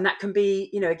 And that can be,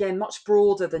 again, much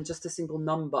broader than just a single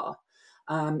number.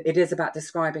 It is about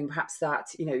describing perhaps that,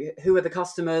 who are the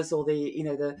customers or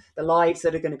the lives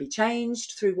that are going to be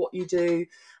changed through what you do.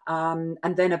 And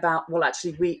then about, well,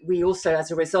 actually, we also,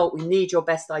 as a result, we need your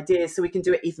best ideas so we can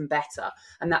do it even better.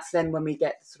 And that's then when we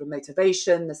get the sort of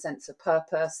motivation, the sense of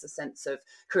purpose, the sense of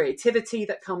creativity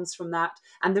that comes from that,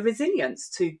 and the resilience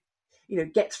to,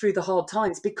 get through the hard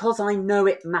times because I know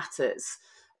it matters.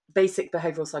 Basic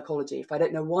behavioral psychology. If I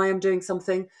don't know why I'm doing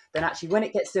something, then actually when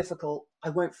it gets difficult, I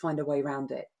won't find a way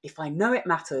around it. If I know it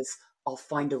matters, I'll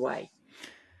find a way.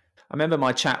 I remember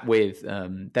my chat with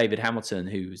David Hamilton,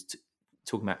 who was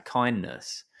talking about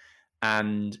kindness.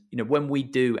 And, when we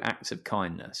do acts of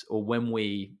kindness, or when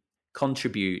we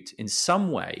contribute in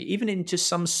some way, even in just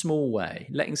some small way,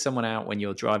 letting someone out when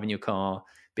you're driving your car,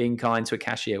 being kind to a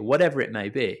cashier, whatever it may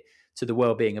be, to the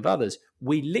well-being of others,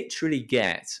 we literally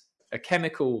get a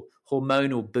chemical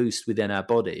hormonal boost within our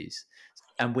bodies,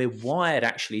 and we're wired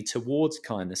actually towards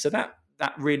kindness. So that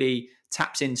really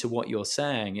taps into what you're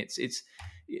saying. It's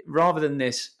rather than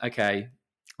this, okay,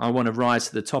 I want to rise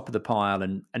to the top of the pile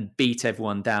and beat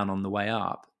everyone down on the way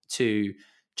up, to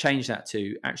change that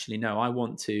to actually, no, I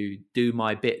want to do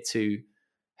my bit to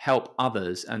help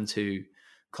others and to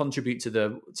contribute to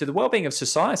the well-being of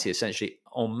society, essentially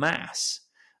en masse.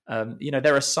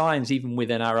 There are signs even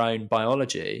within our own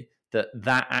biology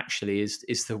that actually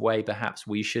is the way perhaps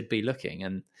we should be looking.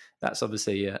 And that's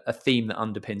obviously a theme that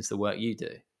underpins the work you do.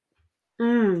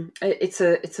 It's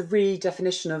a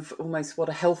redefinition of almost what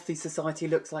a healthy society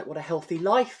looks like, what a healthy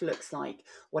life looks like,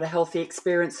 what a healthy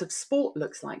experience of sport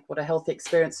looks like, what a healthy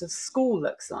experience of school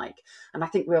looks like. And I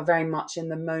think we are very much in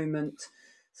the moment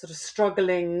sort of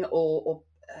struggling or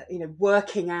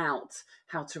working out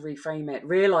how to reframe it,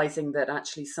 realizing that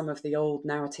actually some of the old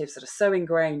narratives that are so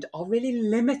ingrained are really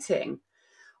limiting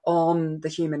on the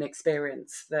human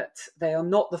experience, that they are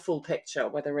not the full picture,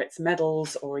 whether it's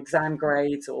medals or exam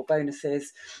grades or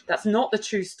bonuses. That's not the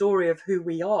true story of who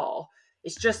we are.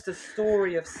 It's just a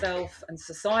story of self and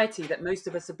society that most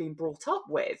of us have been brought up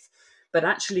with. But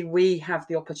actually we have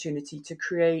the opportunity to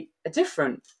create a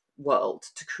different world,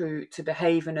 to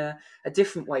behave in a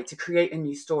different way, to create a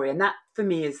new story. And that for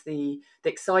me is the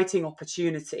exciting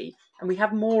opportunity. And we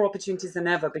have more opportunities than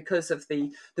ever because of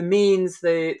the means,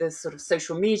 the sort of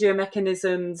social media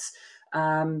mechanisms,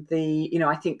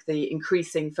 I think the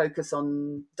increasing focus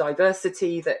on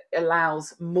diversity that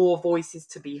allows more voices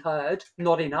to be heard,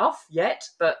 not enough yet,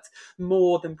 but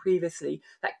more than previously.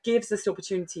 That gives us the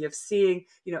opportunity of seeing,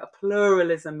 a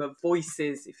pluralism of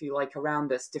voices, if you like,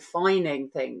 around us, defining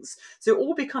things. So it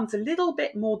all becomes a little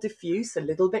bit more diffuse, a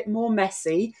little bit more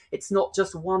messy. It's not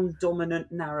just one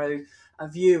dominant, narrow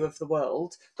view of the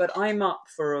world, but I'm up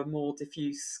for a more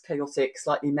diffuse, chaotic,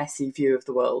 slightly messy view of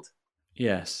the world.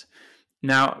 Yes.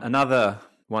 Now, another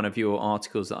one of your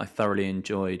articles that I thoroughly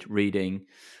enjoyed reading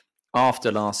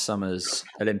after last summer's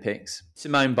Olympics,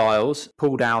 Simone Biles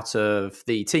pulled out of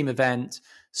the team event,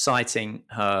 citing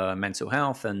her mental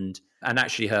health and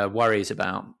actually her worries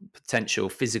about potential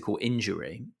physical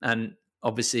injury. And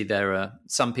obviously there are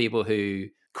some people who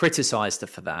criticized her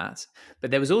for that,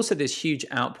 but there was also this huge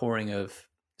outpouring of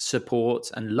support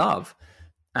and love.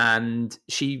 And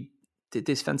she did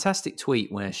this fantastic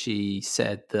tweet where she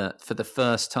said that for the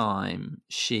first time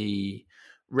she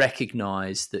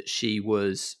recognized that she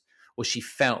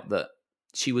felt that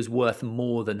she was worth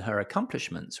more than her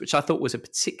accomplishments, which I thought was a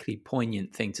particularly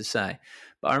poignant thing to say.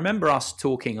 But I remember us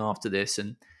talking after this,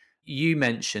 and you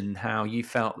mentioned how you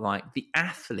felt like the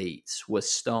athletes were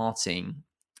starting.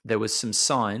 There was some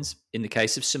signs in the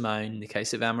case of Simone, in the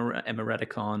case of Emma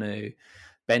Raducanu,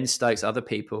 Ben Stokes, other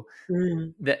people,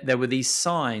 that there were these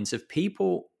signs of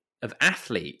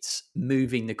athletes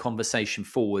moving the conversation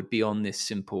forward beyond this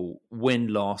simple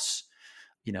win-loss,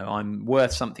 I'm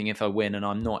worth something if I win and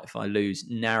I'm not if I lose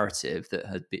narrative that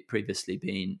had previously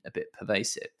been a bit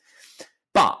pervasive.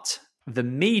 But the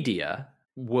media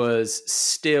was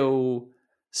still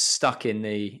stuck in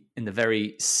the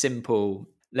very simple,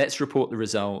 let's report the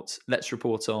results, let's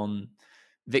report on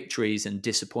victories and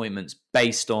disappointments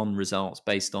based on results,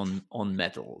 based on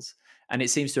medals. And it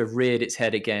seems to have reared its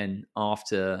head again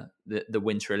after the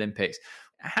Winter Olympics.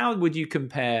 How would you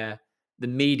compare the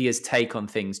media's take on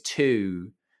things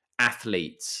to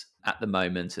athletes at the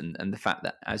moment, and the fact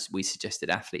that, as we suggested,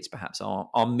 athletes perhaps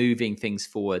are moving things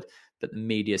forward, but the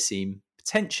media seem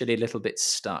potentially a little bit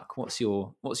stuck? What's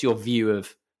your view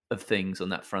of things on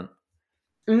that front?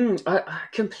 I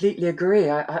completely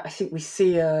agree. I think we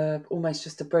see almost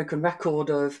just a broken record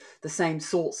of the same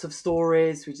sorts of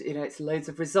stories. It's loads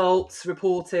of results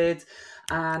reported,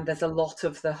 and there's a lot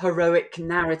of the heroic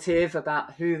narrative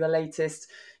about who the latest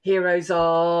heroes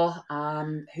are,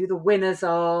 who the winners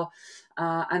are.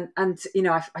 I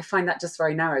find that just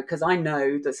very narrow, because I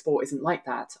know that sport isn't like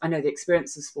that. I know the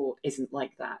experience of sport isn't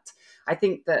like that. I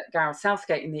think that Gareth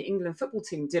Southgate and the England football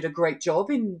team did a great job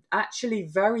in actually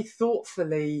very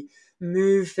thoughtfully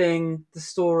moving the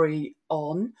story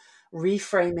on,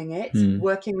 reframing it,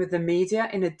 working with the media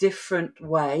in a different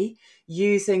way,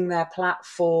 using their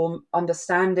platform,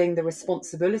 understanding the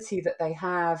responsibility that they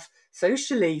have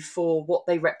socially for what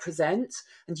they represent,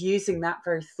 and using that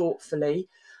very thoughtfully.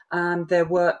 Their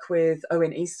work with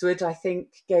Owen Eastwood, I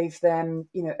think, gave them,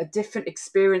 a different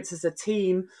experience as a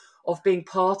team of being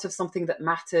part of something that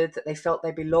mattered, that they felt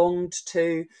they belonged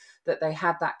to, that they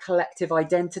had that collective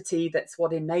identity. That's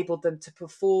what enabled them to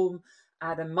perform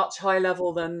at a much higher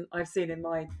level than I've seen in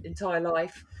my entire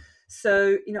life.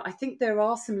 So, I think there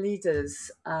are some leaders.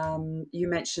 You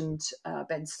mentioned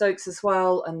Ben Stokes as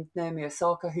well, and Naomi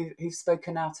Osaka, who've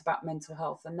spoken out about mental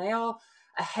health, and they are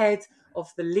ahead of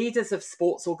the leaders of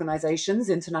sports organisations,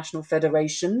 international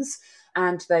federations,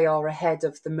 and they are ahead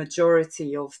of the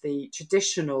majority of the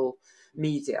traditional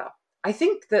media. I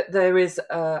think that there is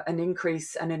an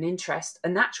increase and an interest, a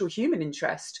natural human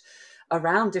interest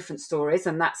around different stories,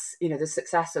 and that's the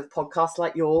success of podcasts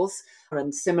like yours,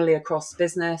 and similarly across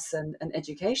business and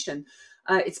education.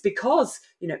 It's because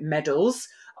medals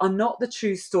are not the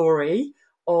true story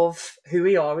of who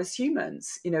we are as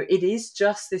humans. It is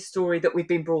just this story that we've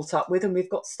been brought up with and we've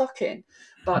got stuck in.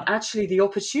 But actually the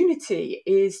opportunity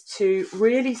is to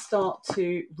really start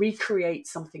to recreate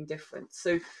something different.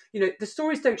 So, the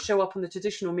stories don't show up on the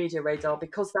traditional media radar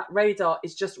because that radar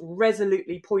is just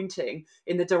resolutely pointing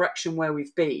in the direction where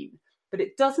we've been. But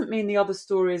it doesn't mean the other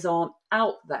stories aren't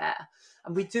out there.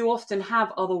 And we do often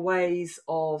have other ways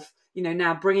of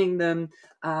now bringing them,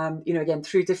 again,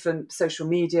 through different social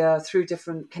media, through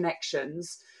different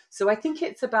connections. So I think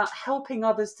it's about helping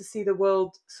others to see the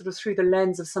world sort of through the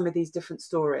lens of some of these different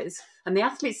stories. And the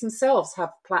athletes themselves have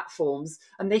platforms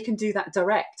and they can do that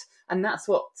direct. And that's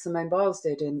what Simone Biles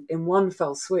did in one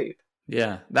fell swoop.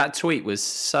 Yeah, that tweet was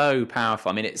so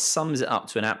powerful. I mean, it sums it up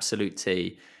to an absolute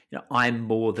T. I'm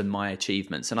more than my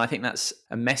achievements. And I think that's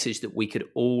a message that we could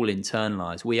all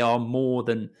internalize. We are more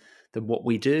than what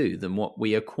we do, than what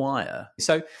we acquire.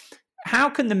 So how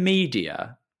can the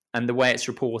media and the way it's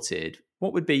reported,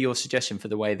 what would be your suggestion for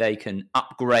the way they can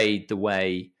upgrade the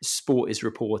way sport is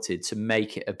reported to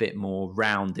make it a bit more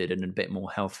rounded and a bit more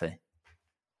healthy?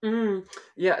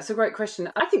 Yeah, it's a great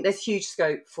question. I think there's huge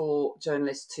scope for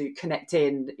journalists to connect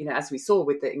in, as we saw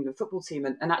with the England football team,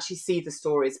 and actually see the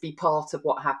stories, be part of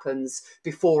what happens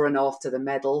before and after the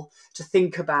medal, to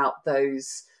think about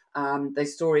those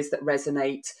stories that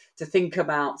resonate, to think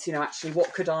about, actually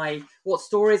what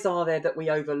stories are there that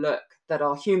we overlook, that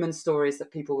are human stories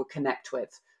that people will connect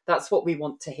with. That's what we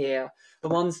want to hear. The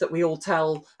ones that we all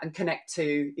tell and connect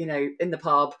to, in the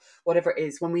pub, whatever it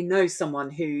is, when we know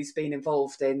someone who's been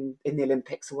involved in the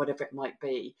Olympics or whatever it might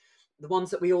be. The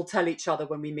ones that we all tell each other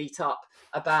when we meet up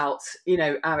about,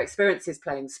 our experiences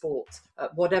playing sport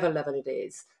at whatever level it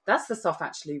is. That's the stuff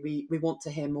actually we want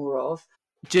to hear more of.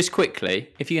 Just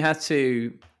quickly, if you had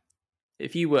to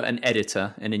If you were an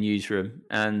editor in a newsroom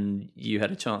and you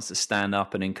had a chance to stand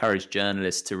up and encourage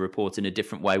journalists to report in a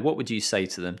different way, what would you say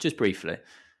to them, just briefly?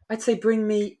 I'd say bring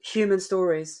me human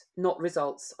stories, not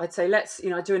results. I'd say let's,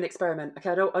 do an experiment.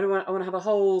 Okay, I want to have a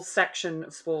whole section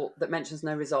of sport that mentions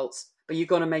no results, but you've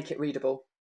got to make it readable.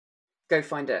 Go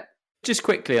find it. Just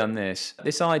quickly on this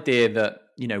idea that,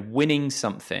 winning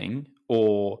something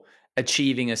or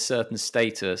achieving a certain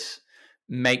status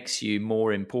makes you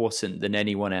more important than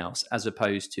anyone else, as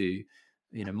opposed to,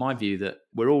 my view that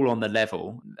we're all on the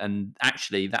level, and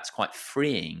actually that's quite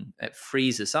freeing. It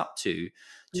frees us up to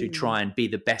try and be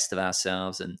the best of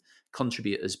ourselves and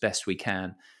contribute as best we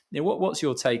can. What's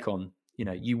your take on,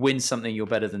 you win something, you're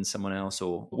better than someone else,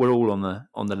 or we're all on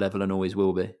the level and always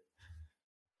will be?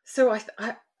 So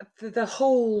the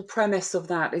whole premise of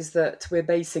that is that we're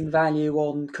basing value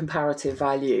on comparative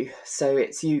value. So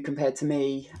it's you compared to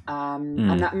me.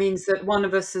 And that means that one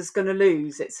of us is going to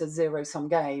lose. It's a zero-sum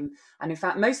game. And in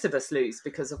fact, most of us lose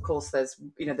because, of course, there's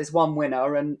one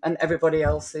winner and everybody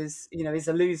else is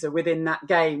a loser within that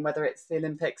game, whether it's the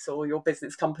Olympics or your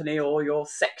business company or your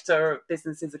sector of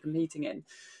businesses are competing in.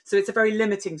 So it's a very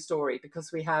limiting story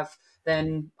because we have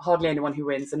then hardly anyone who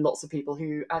wins and lots of people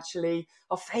who actually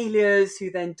are failures,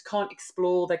 who then can't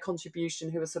explore their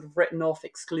contribution, who are sort of written off,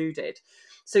 excluded.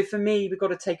 So for me, we've got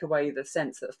to take away the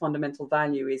sense that the fundamental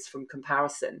value is from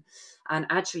comparison. And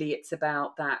actually, it's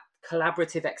about that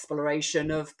collaborative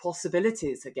exploration of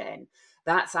possibilities again.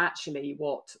 That's actually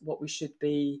what we should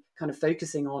be kind of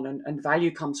focusing on. And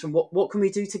value comes from what can we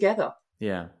do together?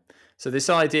 Yeah. So this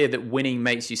idea that winning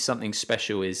makes you something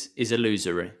special is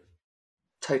illusory.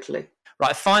 Totally.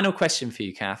 Right. Final question for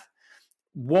you, Kath.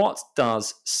 What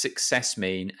does success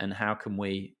mean and how can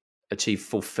we achieve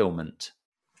fulfillment?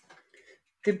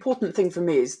 The important thing for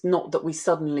me is not that we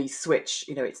suddenly switch,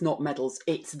 it's not medals,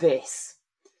 it's this.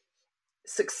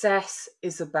 Success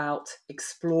is about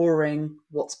exploring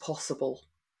what's possible.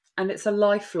 And it's a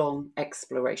lifelong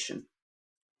exploration.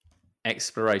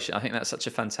 Exploration. I think that's such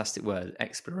a fantastic word,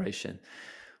 exploration.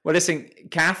 Well, listen,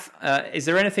 Kath, is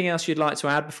there anything else you'd like to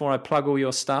add before I plug all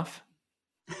your stuff?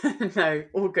 No,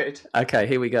 all good. Okay,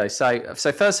 here we go. So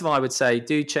first of all, I would say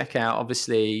do check out,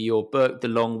 obviously, your book, The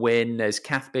Long Win. There's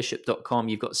kathbishop.com.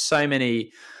 You've got so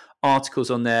many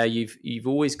articles on there. You've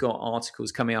always got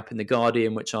articles coming up in The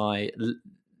Guardian, which I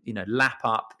lap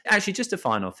up. Actually, just a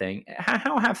final thing.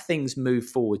 How have things moved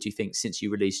forward, do you think, since you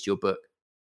released your book?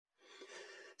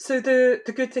 So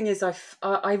the good thing is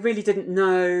I really didn't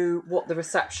know what the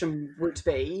reception would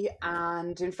be,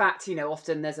 and in fact,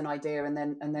 often there's an idea and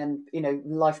then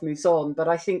life moves on. But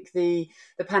I think the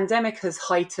pandemic has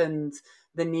heightened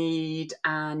the need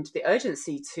and the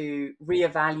urgency to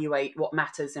reevaluate what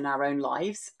matters in our own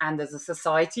lives, and as a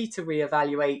society to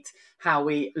reevaluate how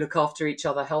we look after each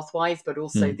other health-wise, but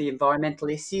also the environmental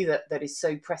issue that is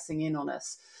so pressing in on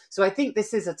us. So I think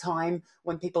this is a time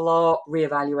when people are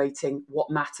reevaluating what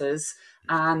matters.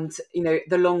 And,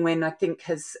 The Long Win, I think,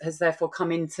 has therefore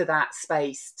come into that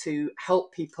space to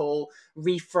help people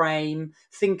reframe,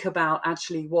 think about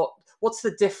actually what's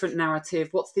the different narrative,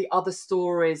 what's the other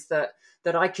stories that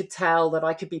I could tell, that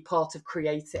I could be part of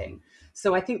creating.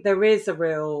 So I think there is a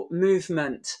real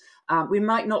movement. We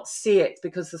might not see it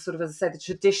because as I said, the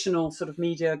traditional sort of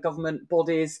media, government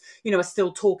bodies, are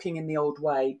still talking in the old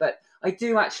way. But I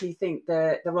do actually think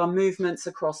there are movements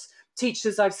across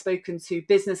teachers I've spoken to,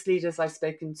 business leaders I've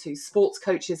spoken to, sports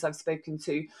coaches I've spoken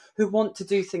to, who want to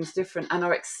do things different and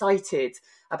are excited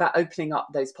about opening up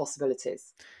those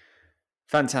possibilities.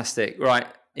 Fantastic. Right.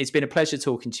 It's been a pleasure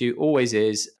talking to you. Always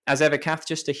is. As ever, Kath,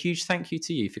 just a huge thank you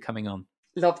to you for coming on.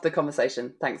 Loved the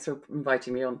conversation. Thanks for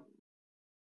inviting me on.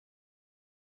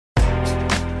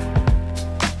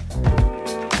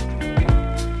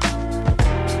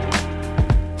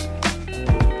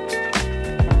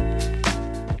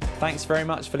 Thanks very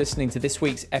much for listening to this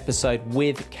week's episode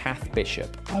with Kath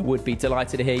Bishop. I would be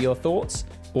delighted to hear your thoughts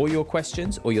or your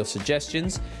questions or your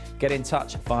suggestions. Get in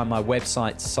touch via my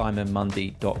website,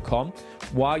 simonmundy.com.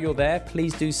 While you're there,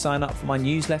 please do sign up for my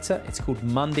newsletter. It's called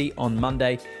Monday on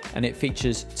Monday, and it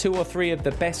features 2 or 3 of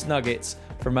the best nuggets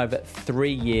from over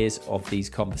 3 years of these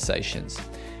conversations.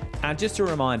 And just a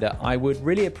reminder, I would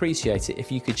really appreciate it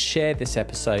if you could share this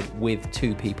episode with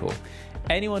 2 people.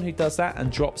 Anyone who does that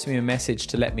and drops me a message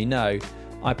to let me know,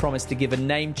 I promise to give a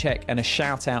name check and a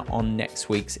shout out on next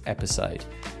week's episode.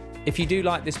 If you do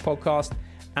like this podcast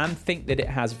and think that it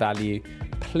has value,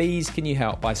 please can you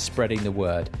help by spreading the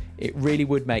word? It really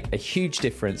would make a huge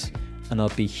difference and I'll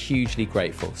be hugely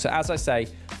grateful. So as I say,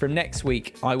 from next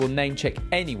week, I will name check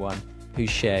anyone who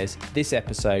shares this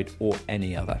episode or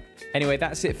any other. Anyway,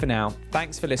 that's it for now.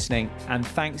 Thanks for listening, and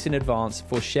thanks in advance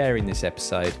for sharing this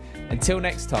episode. Until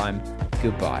next time,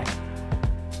 goodbye.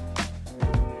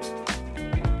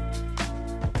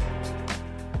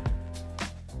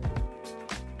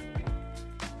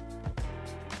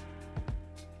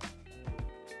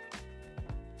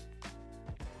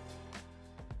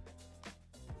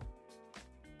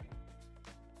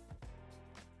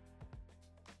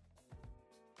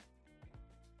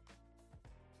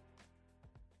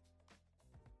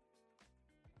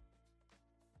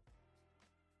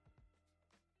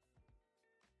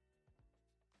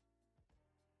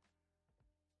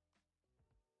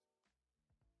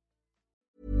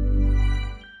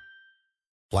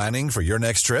 Planning for your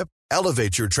next trip?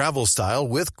 Elevate your travel style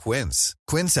with Quince.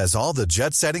 Quince has all the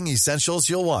jet-setting essentials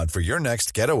you'll want for your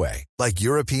next getaway, like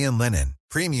European linen,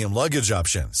 premium luggage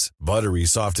options, buttery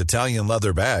soft Italian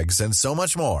leather bags, and so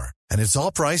much more. And it's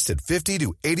all priced at 50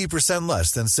 to 80%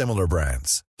 less than similar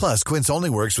brands. Plus, Quince only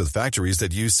works with factories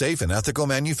that use safe and ethical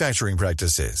manufacturing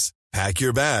practices. Pack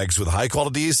your bags with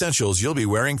high-quality essentials you'll be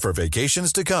wearing for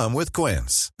vacations to come with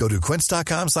Quince. Go to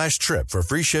quince.com/trip for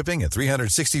free shipping and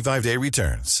 365-day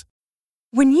returns.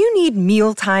 When you need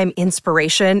mealtime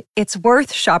inspiration, it's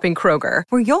worth shopping Kroger,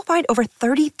 where you'll find over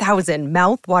 30,000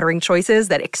 mouth-watering choices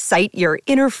that excite your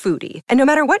inner foodie. And no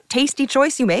matter what tasty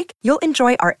choice you make, you'll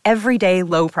enjoy our everyday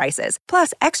low prices,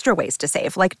 plus extra ways to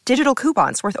save, like digital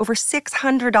coupons worth over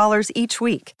 $600 each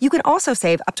week. You can also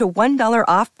save up to $1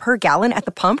 off per gallon at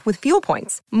the pump with fuel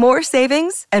points. More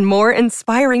savings and more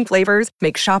inspiring flavors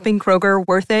make shopping Kroger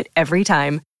worth it every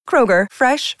time. Kroger,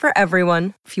 fresh for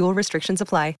everyone. Fuel restrictions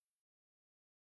apply.